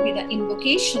seem to be the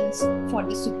invocations for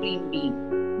the Supreme Being.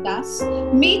 Thus,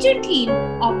 major theme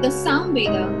of the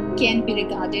Samveda can be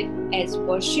regarded as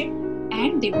worship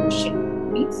and devotion,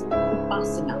 means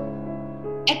upasana.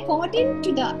 According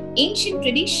to the ancient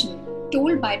tradition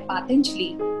told by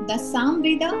Patanjali, the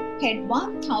Samveda had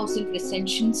 1000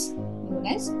 recensions known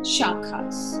as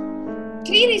shakhas.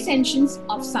 3 recensions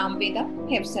of Samveda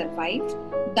have survived: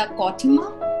 the Kautima,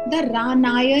 the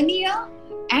Ranayaniya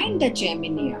and the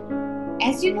Jaiminiya.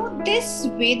 As you know, this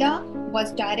Veda was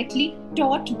directly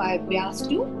taught by Vyas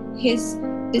to his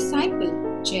disciple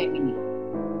Jaimini.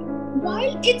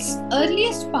 While its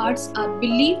earliest parts are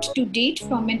believed to date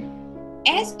from an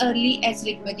as early as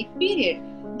Rigvedic period,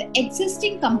 the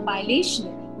existing compilation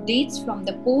dates from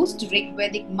the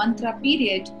post-Rigvedic mantra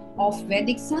period of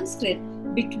Vedic Sanskrit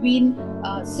between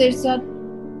circa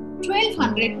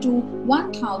 1200 to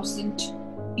 1000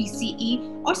 BCE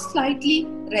or slightly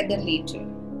rather later,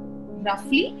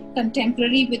 roughly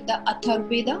contemporary with the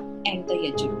Atharvaveda and the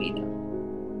Yajurveda.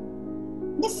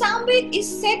 The Samveda is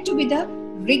said to be the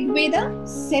Rigveda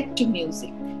set to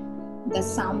music. The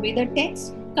Samveda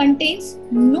text contains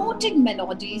noted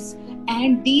melodies,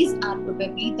 and these are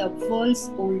probably the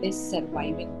world's oldest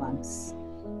surviving ones.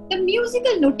 The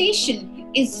musical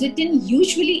notation is written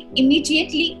usually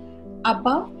immediately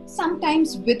above,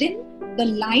 sometimes within the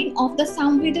line of the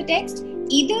Samveda text,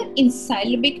 either in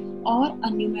syllabic or a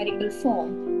numerical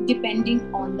form, depending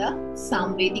on the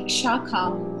Samvedic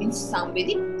Shakha, means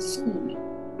Samvedic school.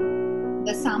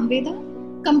 The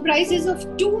Samveda comprises of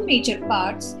two major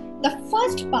parts. The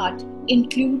first part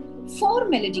includes 4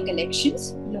 melody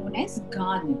collections known as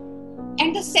Gan,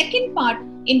 and the second part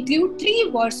includes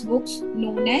 3 verse books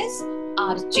known as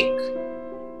Archik.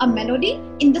 A melody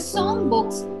in the song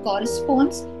books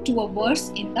corresponds to a verse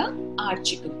in the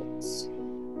Archik books.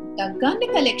 The Gand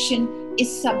collection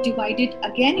is subdivided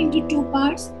again into 2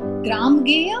 parts, Gram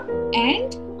Geya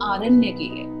and Aranya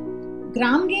Geya.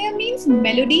 Gram Geya means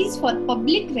melodies for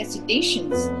public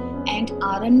recitations, and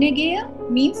Aranya Geya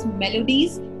means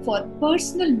melodies for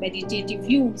personal meditative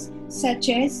use, such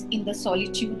as in the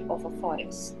solitude of a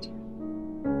forest.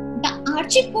 The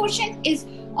Archik portion is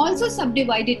also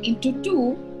subdivided into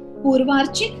 2,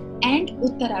 Purvarchik and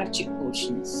Uttararchik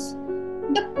portions.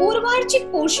 The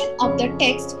Purvarchik portion of the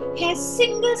text has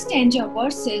single stanza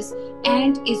verses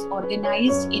and is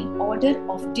organized in order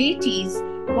of deities,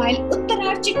 while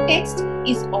Uttararchik text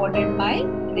is ordered by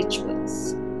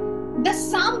rituals. The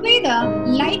Samveda,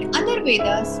 like other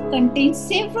Vedas, contains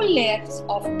several layers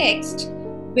of text,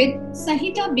 with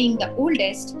Samhita being the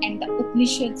oldest and the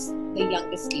Upanishads the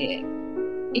youngest layer.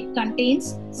 It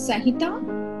contains Samhita,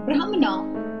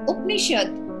 Brahmana, Upanishad,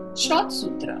 Shraut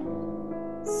Sutra.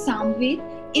 Samved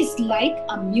is like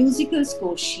a musical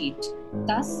score sheet.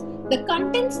 Thus, the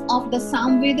contents of the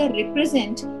Samveda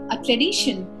represent a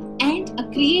tradition and a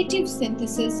creative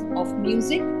synthesis of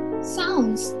music,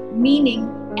 sounds, meaning,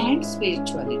 and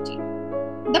spirituality.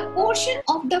 The portion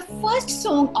of the first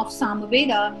song of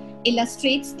Samveda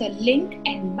illustrates the link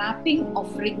and mapping of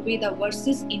Rigveda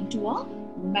verses into a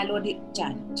melodic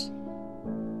chant.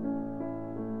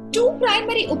 2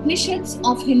 primary Upanishads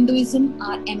of Hinduism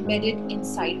are embedded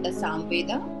inside the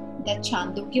Samveda, the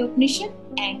Chandogya Upanishad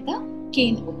and the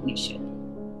Ken Upanishad.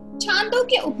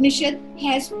 Chandogya Upanishad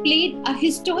has played a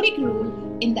historic role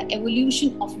in the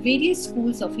evolution of various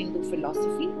schools of Hindu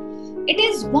philosophy. It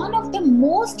is one of the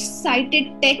most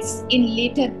cited texts in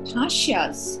later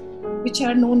bhashyas, which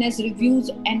are known as reviews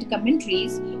and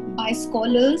commentaries by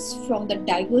scholars from the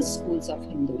diverse schools of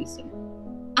Hinduism.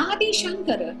 Adi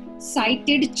Shankara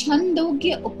cited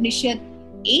Chandogya Upanishad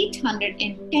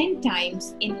 810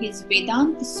 times in his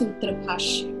Vedanta Sutra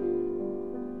Bhashya.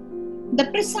 The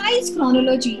precise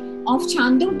chronology of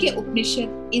Chandogya Upanishad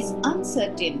is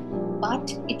uncertain,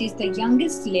 but it is the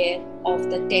youngest layer of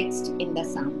the text in the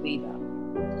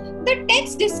Samveda. The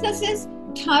text discusses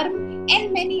dharma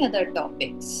and many other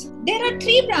topics. There are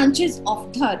 3 branches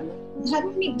of dharma.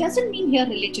 Dharma doesn't mean here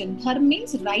religion. Dharma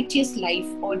means righteous life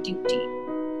or duty.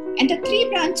 And the 3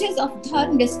 branches of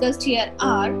dharma discussed here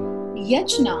are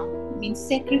yajna, means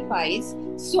sacrifice,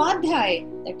 swadhyay,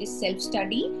 that is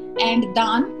self-study, and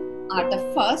dan are the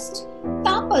first.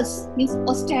 Tapas means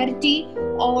austerity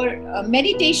or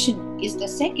meditation is the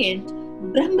second.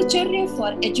 Brahmacharya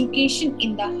for education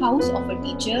in the house of a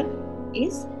teacher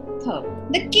is third.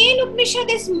 The Ken Upanishad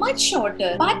is much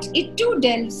shorter, but it too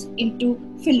delves into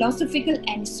philosophical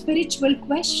and spiritual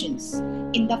questions.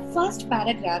 In the first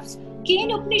paragraphs,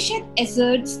 Ken Upanishad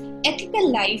asserts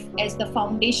ethical life as the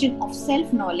foundation of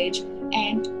self-knowledge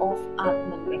and of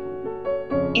Atman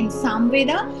Brahman. In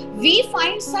Samveda, we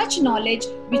find such knowledge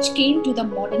which came to the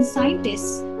modern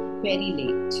scientists very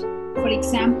late. For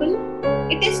example,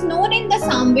 it is known in the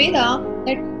Samveda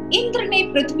that Indra ने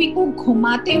पृथ्वी को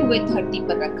घुमाते हुए धरती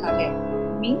पर रखा है.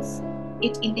 Means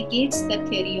it indicates the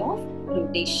theory of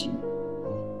rotation.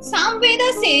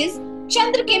 Samveda says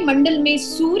चंद्र के मंडल में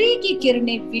सूर्य की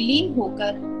किरणें विलीन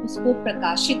होकर उसको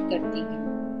प्रकाशित करती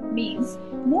हैं. Means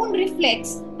moon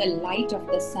reflects the light of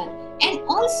the sun, and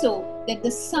also that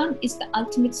the sun is the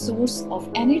ultimate source of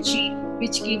energy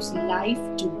which gives life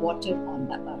to water on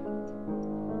the earth.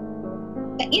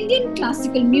 The Indian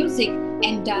classical music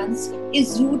and dance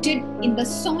is rooted in the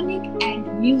sonic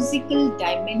and musical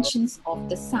dimensions of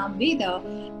the Samveda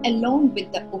along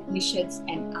with the Upanishads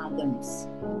and Agams.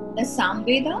 The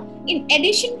Samveda, in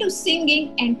addition to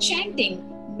singing and chanting,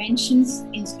 mentions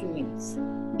instruments.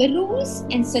 The rules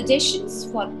and suggestions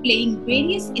for playing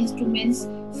various instruments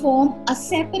form a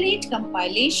separate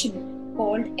compilation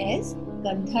called as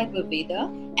Gandharva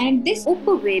Veda, and this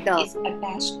Upaveda is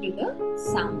attached to the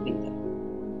Samveda.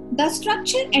 The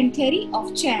structure and theory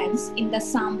of chants in the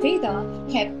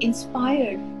Samveda have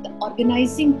inspired the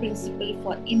organizing principle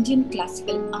for Indian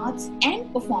classical arts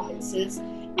and performances,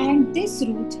 and this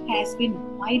route has been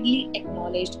widely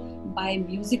acknowledged by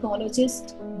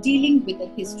musicologists, dealing with the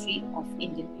history of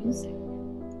Indian music.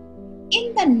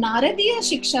 In the Naradiya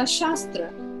Shiksha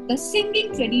Shastra, the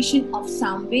singing tradition of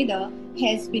Samveda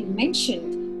has been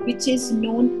mentioned, which is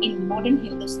known in modern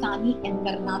Hindustani and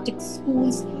Carnatic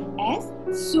schools as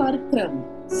Swarkram,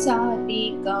 Sa,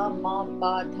 Re, Ga, Ma,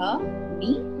 Pa, Dha,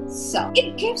 Ni, Sa.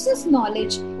 It gives us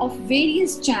knowledge of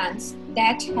various chants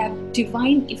that have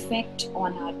divine effect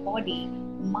on our body,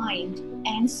 mind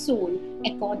and soul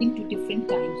according to different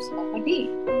times of a day.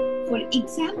 For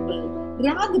example,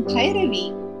 Rag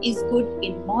Bhairavi is good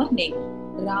in morning,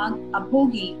 Rag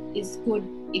Abhogi is good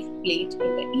if played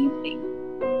in the evening.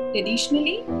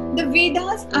 Traditionally, the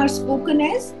Vedas are spoken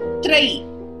as Trai.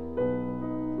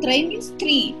 Trai means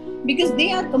three because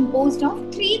they are composed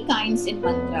of three kinds in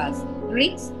mantras: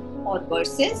 Rigs or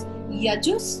verses,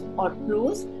 Yajus or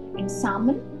prose, and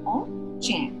Saman or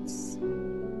chants.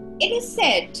 It is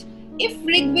said, if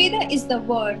Rigveda is the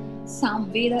word,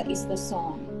 Samveda is the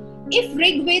song. If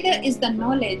Rigveda is the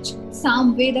knowledge,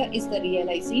 Samveda is the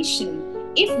realization.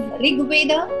 If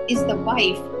Rigveda is the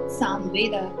wife,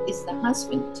 Samveda is the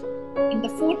husband. In the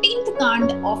 14th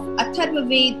Kand of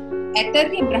Atharvaved,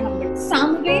 Atarya Brahman,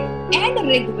 Samved and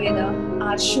Rigveda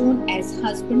are shown as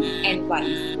husband and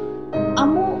wife.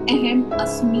 Amo ahem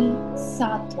asmi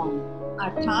satvam,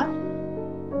 अर्थात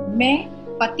मैं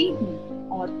पति हूँ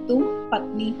और तुम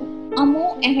पत्नी हो. अमो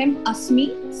अहम अस्मि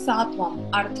सात्वम,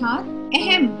 अर्थात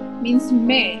अहम मीन्स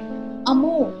मैं,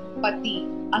 अमो पति,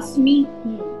 अस्मि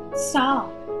हूँ, सा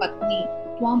पत्नी,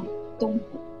 त्वम तुम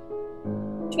हो.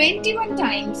 21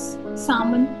 times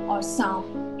Saman or Sam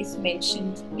is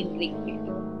mentioned in Rig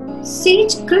Veda.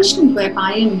 Sage Krishna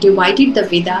Dwaipayan divided the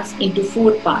Vedas into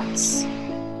 4 parts.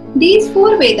 These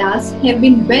 4 Vedas have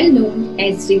been well known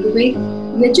as Rigved,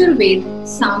 Yajurved,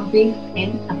 Samved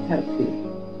and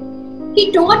Atharvaved.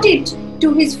 He taught it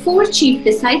to his 4 chief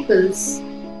disciples,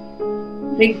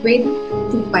 Rigveda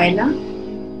to Paila,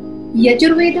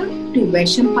 Yajurveda to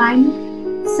Vaishampayana,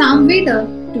 Samveda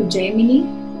to Jaimini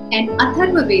and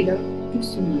Atharvaveda to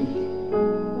Sumani.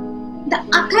 The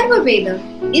Atharvaveda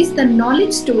is the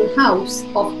knowledge storehouse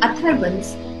of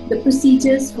Atharvans, the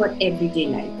procedures for everyday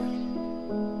life.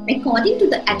 According to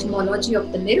the etymology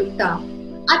of the Nirukta,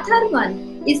 Atharvan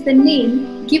is the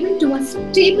name given to a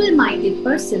stable-minded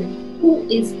person who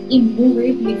is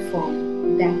immovably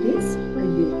firm, that is, a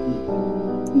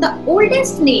yogi. The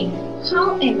oldest name,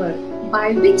 however,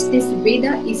 by which this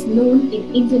Veda is known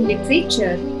in Indian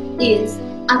literature is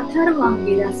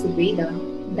Atharvangirasa Veda,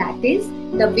 that is,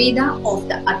 the Veda of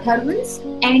the Atharvans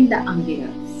and the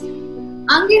Angiras.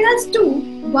 Angiras too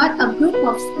were a group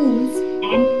of schools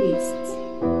and priests.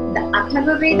 The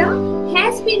Atharva Veda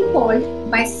has been called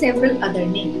by several other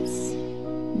names: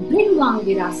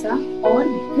 Brihvangirasa or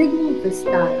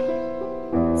Brihvavistara.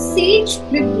 Sage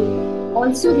Brihvu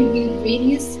also revealed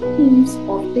various hymns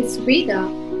of this Veda,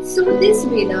 so this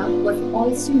Veda was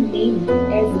also named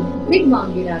as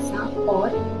Brihvangirasa or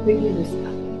Brihvavistara.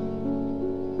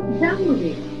 Brahma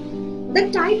Veda. The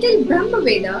title Brahma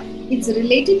Veda is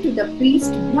related to the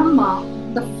priest Brahma,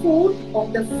 the 4th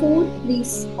of the 4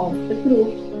 priests of the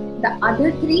group. The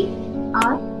other 3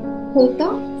 are Hota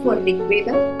for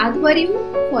Rigveda, Advaryu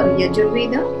for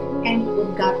Yajurveda and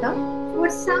Udgata for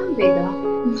Samveda,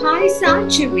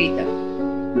 Bhaisachya Veda.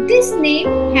 This name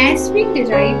has been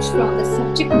derived from the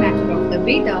subject matter of the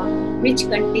Veda, which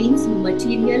contains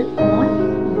material on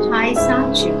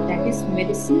Bhaisachya, that is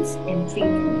medicines and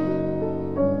treatment.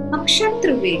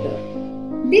 Akshatra Veda.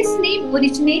 This name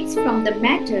originates from the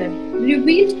matter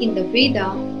revealed in the Veda,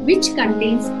 which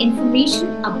contains information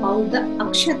about the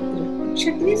Akshatra.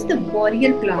 Akshatra is the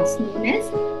burial class known as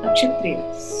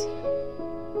Akshatriyas.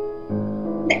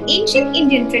 The ancient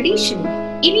Indian tradition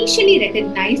initially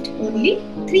recognized only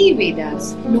 3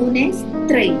 Vedas known as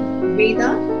Trai, Veda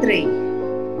Trai.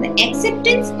 The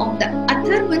acceptance of the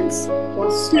Atharvans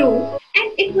was slow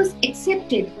and it was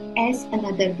accepted as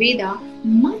another Veda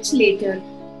much later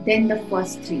than the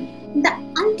first 3. The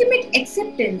ultimate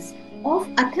acceptance of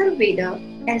Atharvaveda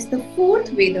as the 4th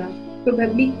Veda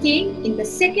probably came in the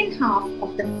second half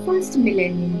of the first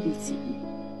millennium BCE.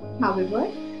 However,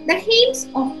 the hymns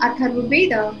of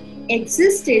Atharvaveda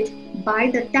existed by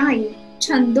the time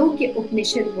Chandogya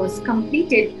Upanishad was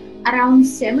completed around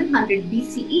 700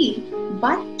 BCE,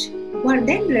 but were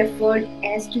then referred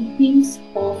as to hymns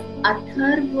of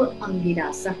Atharva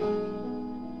Angirasa.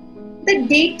 The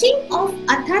dating of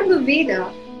Atharva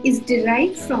Veda is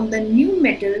derived from the new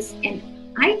metals and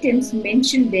items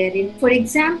mentioned therein. For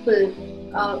example,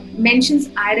 mentions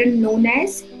iron known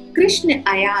as Krishna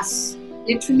Ayas,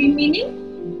 literally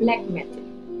meaning black metal.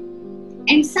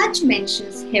 And such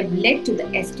mentions have led to the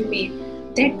estimate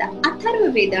that the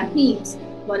Atharva Veda hymns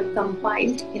were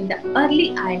compiled in the early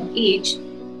Iron Age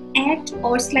at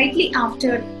or slightly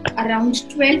after around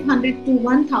 1200 to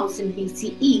 1000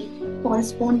 BCE,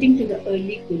 corresponding to the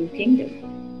early Kuru kingdom.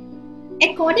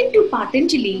 According to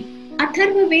Patanjali,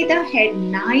 Atharva Veda had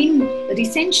 9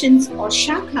 recensions or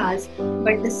shakhas,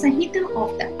 but the Samhita of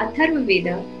the Atharva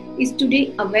Veda is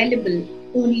today available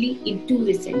only in 2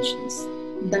 recensions,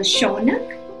 the Shaunak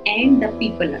and the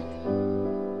Pipalak.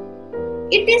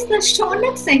 It is the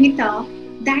Shaunak Samhita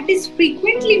that is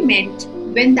frequently meant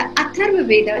when the Atharva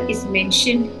Veda is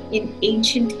mentioned in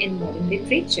ancient and modern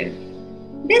literature.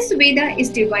 This Veda is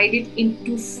divided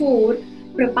into 4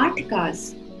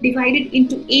 Prapatakas, divided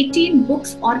into 18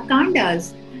 books or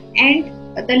kandas, and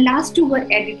the last 2 were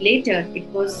added later. It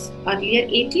was earlier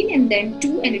 18 and then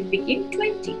 2 and it became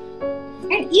 20.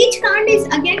 And each kanda is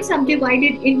again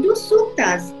subdivided into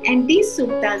suktas and these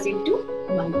suktas into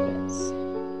mantras.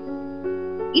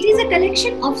 It is a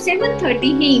collection of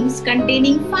 730 hymns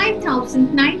containing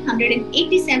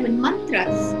 5,987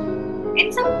 mantras,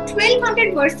 and some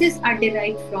 1200 verses are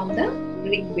derived from the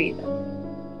Rig Veda.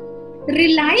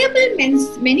 Reliable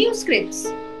manuscripts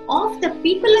of the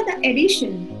Pipalaka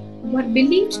edition were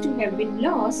believed to have been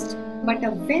lost, but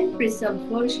a well-preserved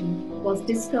version was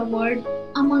discovered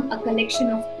among a collection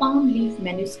of palm leaf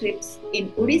manuscripts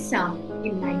in Odisha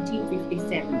in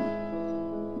 1957.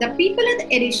 The Pipalaka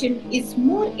edition is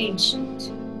more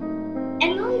ancient.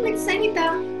 Along with Samhita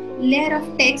layer of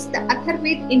text, the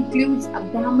Atharvaveda includes a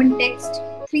Brahman text,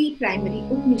 3 primary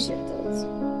Upanishads also.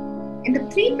 And the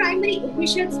 3 primary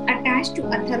Upanishads attached to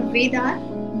Atharvaveda are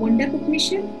Mundak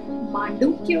Upanishad,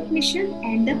 Mandukya Upanishad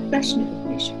and the Prashna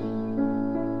Upanishad.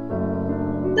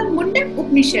 The Mundak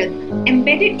Upanishad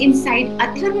embedded inside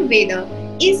Atharvaveda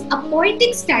is a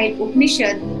poetic style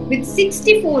Upanishad with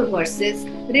 64 verses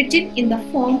written in the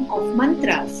form of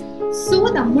mantras. So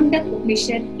the Mundak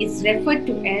Upanishad is referred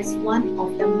to as one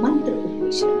of the mantra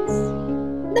Upanishads.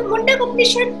 The Mundak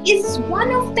Upanishad is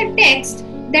one of the texts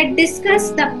that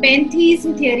discuss the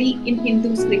pantheism theory in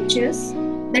Hindu scriptures.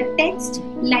 The text,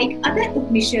 like other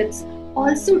Upanishads,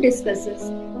 also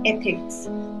discusses ethics.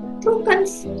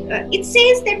 It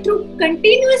says that through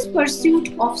continuous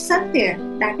pursuit of Satya,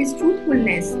 that is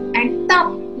truthfulness, and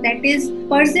Tap, that is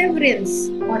perseverance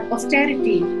or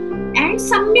austerity, and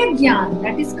Samyak Gyan,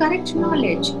 that is correct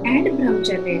knowledge, and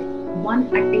Brahmacharya, one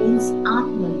attains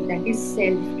Atman, that is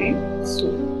self and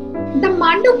soul. The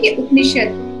Mandukya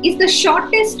Upanishad is the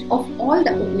shortest of all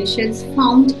the Upanishads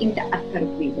found in the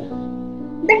Atharva Veda.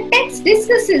 The text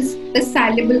discusses the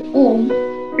syllable Om,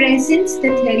 presents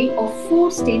the theory of 4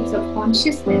 states of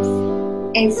consciousness,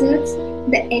 asserts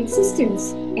the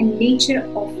existence and nature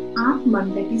of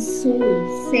Atman, that is soul,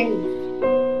 self.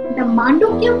 The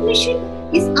Mandukya Upanishad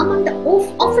is among the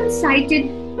often cited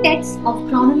texts of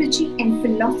chronology and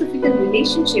philosophical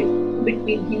relationship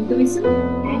between Hinduism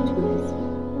and Buddhism.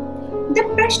 The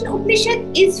Prashna Upanishad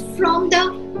is from the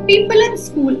Pipalan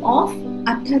school of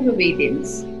Atharva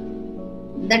Vedans.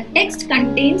 The text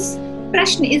contains,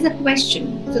 Prashna is a question.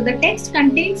 So the text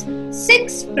contains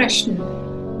 6 Prashna,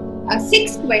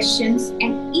 6 questions,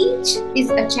 and each is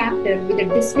a chapter with a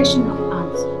discussion of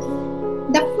answers.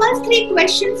 The first 3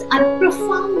 questions are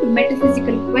profound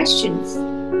metaphysical questions.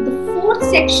 The 4th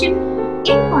section,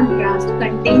 in contrast,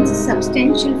 contains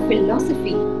substantial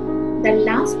philosophy. The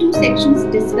last 2 sections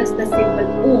discuss the symbol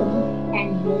Om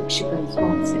and moksha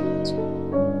concept.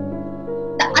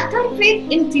 The Atharvaveda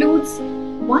includes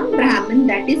 1 Brahman,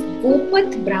 that is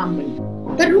Gopath Brahman.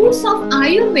 The roots of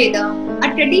Ayurveda, a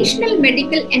traditional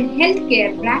medical and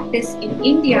healthcare practice in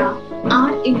India,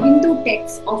 are in Hindu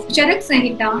texts of Charak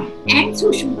Samhita and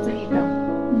Sushruta Samhita,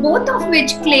 both of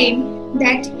which claim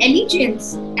that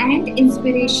allegiance and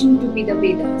inspiration to be the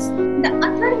Vedas. The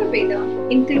Atharva Veda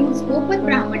includes Gopath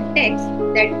Brahman text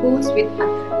that goes with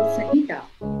Atharva Samhita.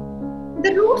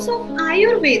 The roots of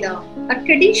Ayurveda, a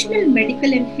traditional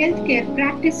medical and healthcare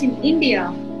practice in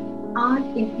India, are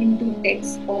in Hindu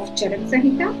texts of Charak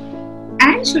Samhita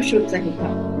and Sushruta Samhita,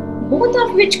 both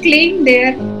of which claim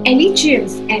their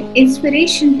allegiance and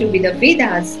inspiration to be the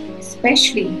Vedas,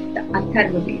 especially the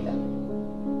Atharva Veda.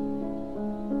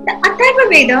 The Atharva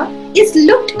Veda is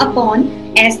looked upon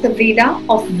as the Veda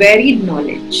of varied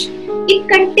knowledge. It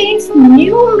contains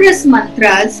numerous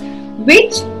mantras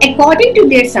which, according to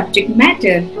their subject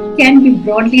matter, can be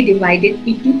broadly divided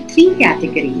into 3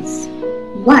 categories.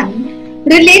 1.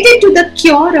 Related to the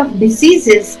cure of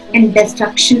diseases and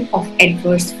destruction of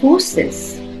adverse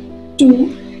forces. 2.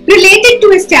 Related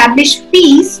to establish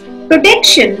peace,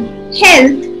 protection,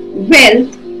 health,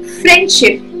 wealth,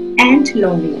 friendship, and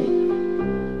long life.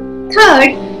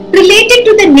 3rd, related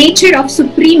to the nature of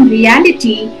supreme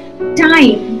reality,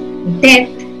 time, death,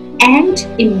 and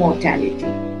immortality.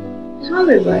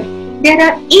 However, there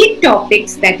are 8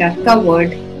 topics that are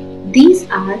covered. These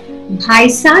are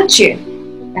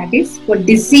Bhaisajya, that is for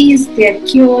disease, their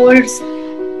cures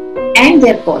and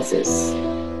their causes.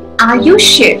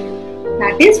 Ayushya,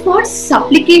 that is for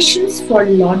supplications for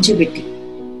longevity.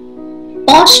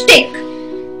 Aushtik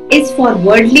is for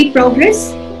worldly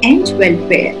progress and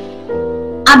welfare.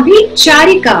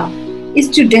 Abhicharika is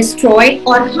to destroy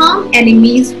or harm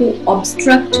enemies who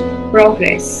obstruct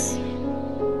progress.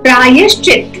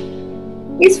 Prayashchit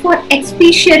is for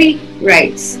expiatory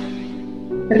rites.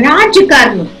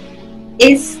 Rajkarma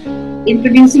is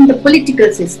introducing the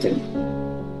political system.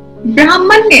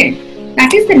 Brahmanya,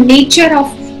 that is the nature of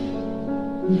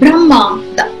Brahma,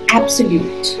 the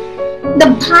absolute.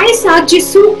 The Bhaisajya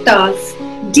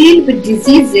Suktas deal with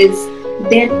diseases,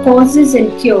 their causes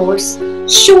and cures,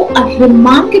 show a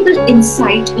remarkable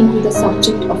insight into the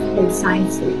subject of health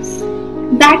sciences.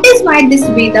 That is why this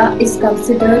Veda is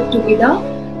considered to be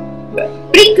the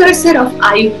precursor of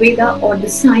Ayurveda or the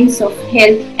science of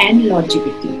health and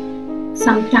longevity.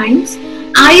 Sometimes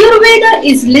Ayurveda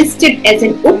is listed as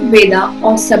an Upveda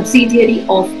or subsidiary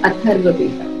of Atharva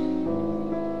Veda.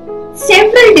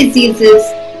 Several diseases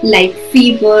like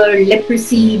fever,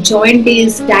 leprosy,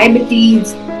 jaundice,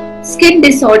 diabetes, skin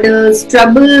disorders,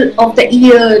 trouble of the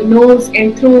ear, nose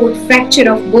and throat,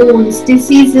 fracture of bones,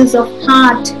 diseases of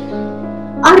heart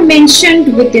are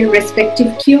mentioned with their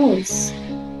respective cures.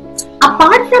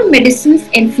 Apart from medicines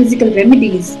and physical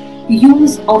remedies,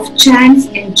 use of chants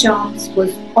and charms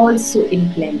was also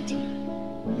in plenty.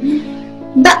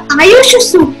 The Ayush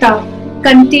Sukta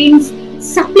contains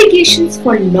supplications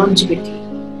for longevity.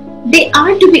 They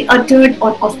are to be uttered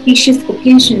on auspicious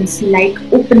occasions like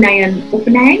Upanayan.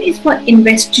 Upanayan is for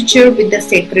investiture with the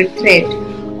sacred thread,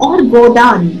 or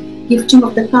Godan, gifting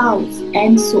of the cows,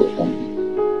 and so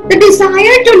on. The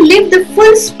desire to live the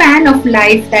full span of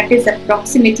life, that is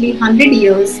approximately 100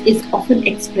 years, is often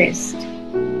expressed.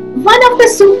 One of the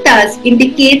suktas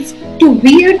indicates to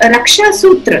wear a Raksha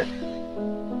Sutra,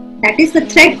 that is the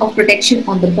thread of protection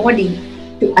on the body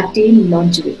to attain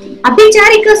longevity.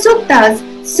 Abhicharika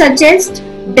Suktas suggest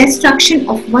destruction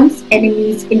of one's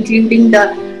enemies, including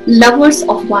the lovers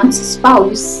of one's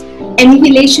spouse,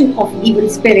 annihilation of evil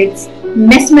spirits,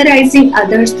 mesmerizing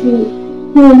others through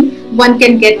whom one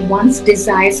can get one's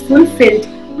desires fulfilled,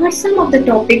 are some of the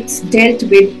topics dealt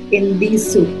with in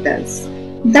these suttas.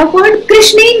 The word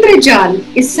Krishnendra Jal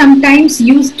is sometimes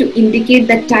used to indicate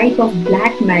the type of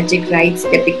black magic rites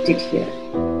depicted here.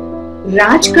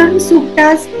 Rajkarma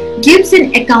Suktas gives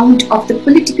an account of the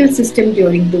political system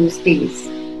during those days.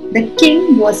 The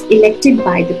king was elected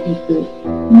by the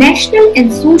people. National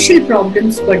and social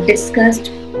problems were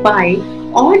discussed by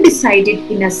or decided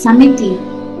in a samiti,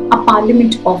 a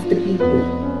parliament of the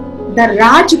people. The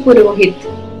Raj Purohit,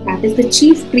 that is the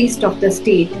chief priest of the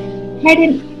state, had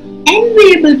an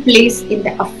enviable place in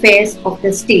the affairs of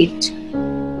the state.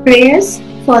 Prayers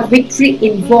for victory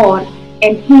in war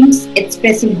and hymns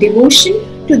expressing devotion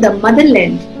to the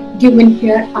motherland given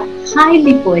here are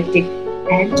highly poetic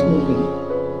and moving.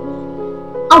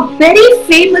 A very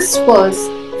famous verse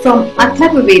from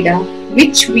Atharva Veda,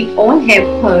 which we all have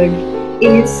heard,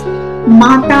 is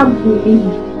Mata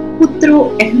Bhumi पुत्रो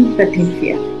अहम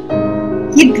पृथिव्या।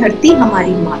 ये धरती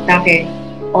हमारी माता है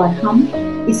और हम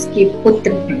इसके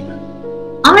पुत्र हैं।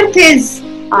 Earth is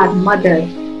our mother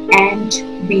and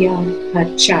we are her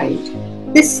child.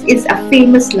 This is a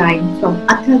famous line from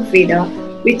Atharva Veda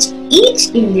which each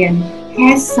Indian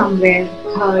has somewhere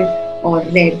heard or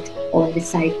read or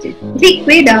recited. Rig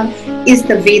Veda is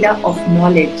the Veda of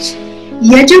knowledge.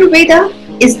 Yajur Veda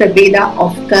is the Veda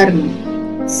of karma.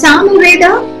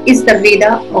 Samaveda is the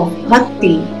Veda of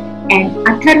Bhakti and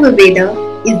Atharva Veda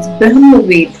is Brahma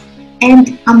Veda,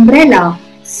 and umbrella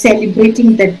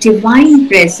celebrating the divine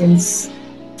presence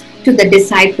to the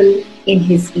disciple in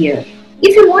his ear.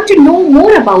 If you want to know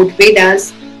more about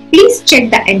Vedas, please check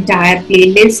the entire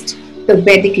playlist, The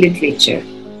Vedic Literature,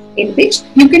 in which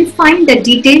you can find the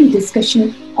detailed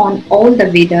discussion on all the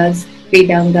Vedas,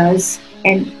 Vedangas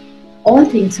and all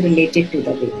things related to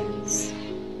the Vedas.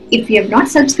 If you have not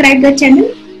subscribed the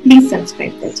channel, please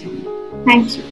subscribe the channel. Thank you.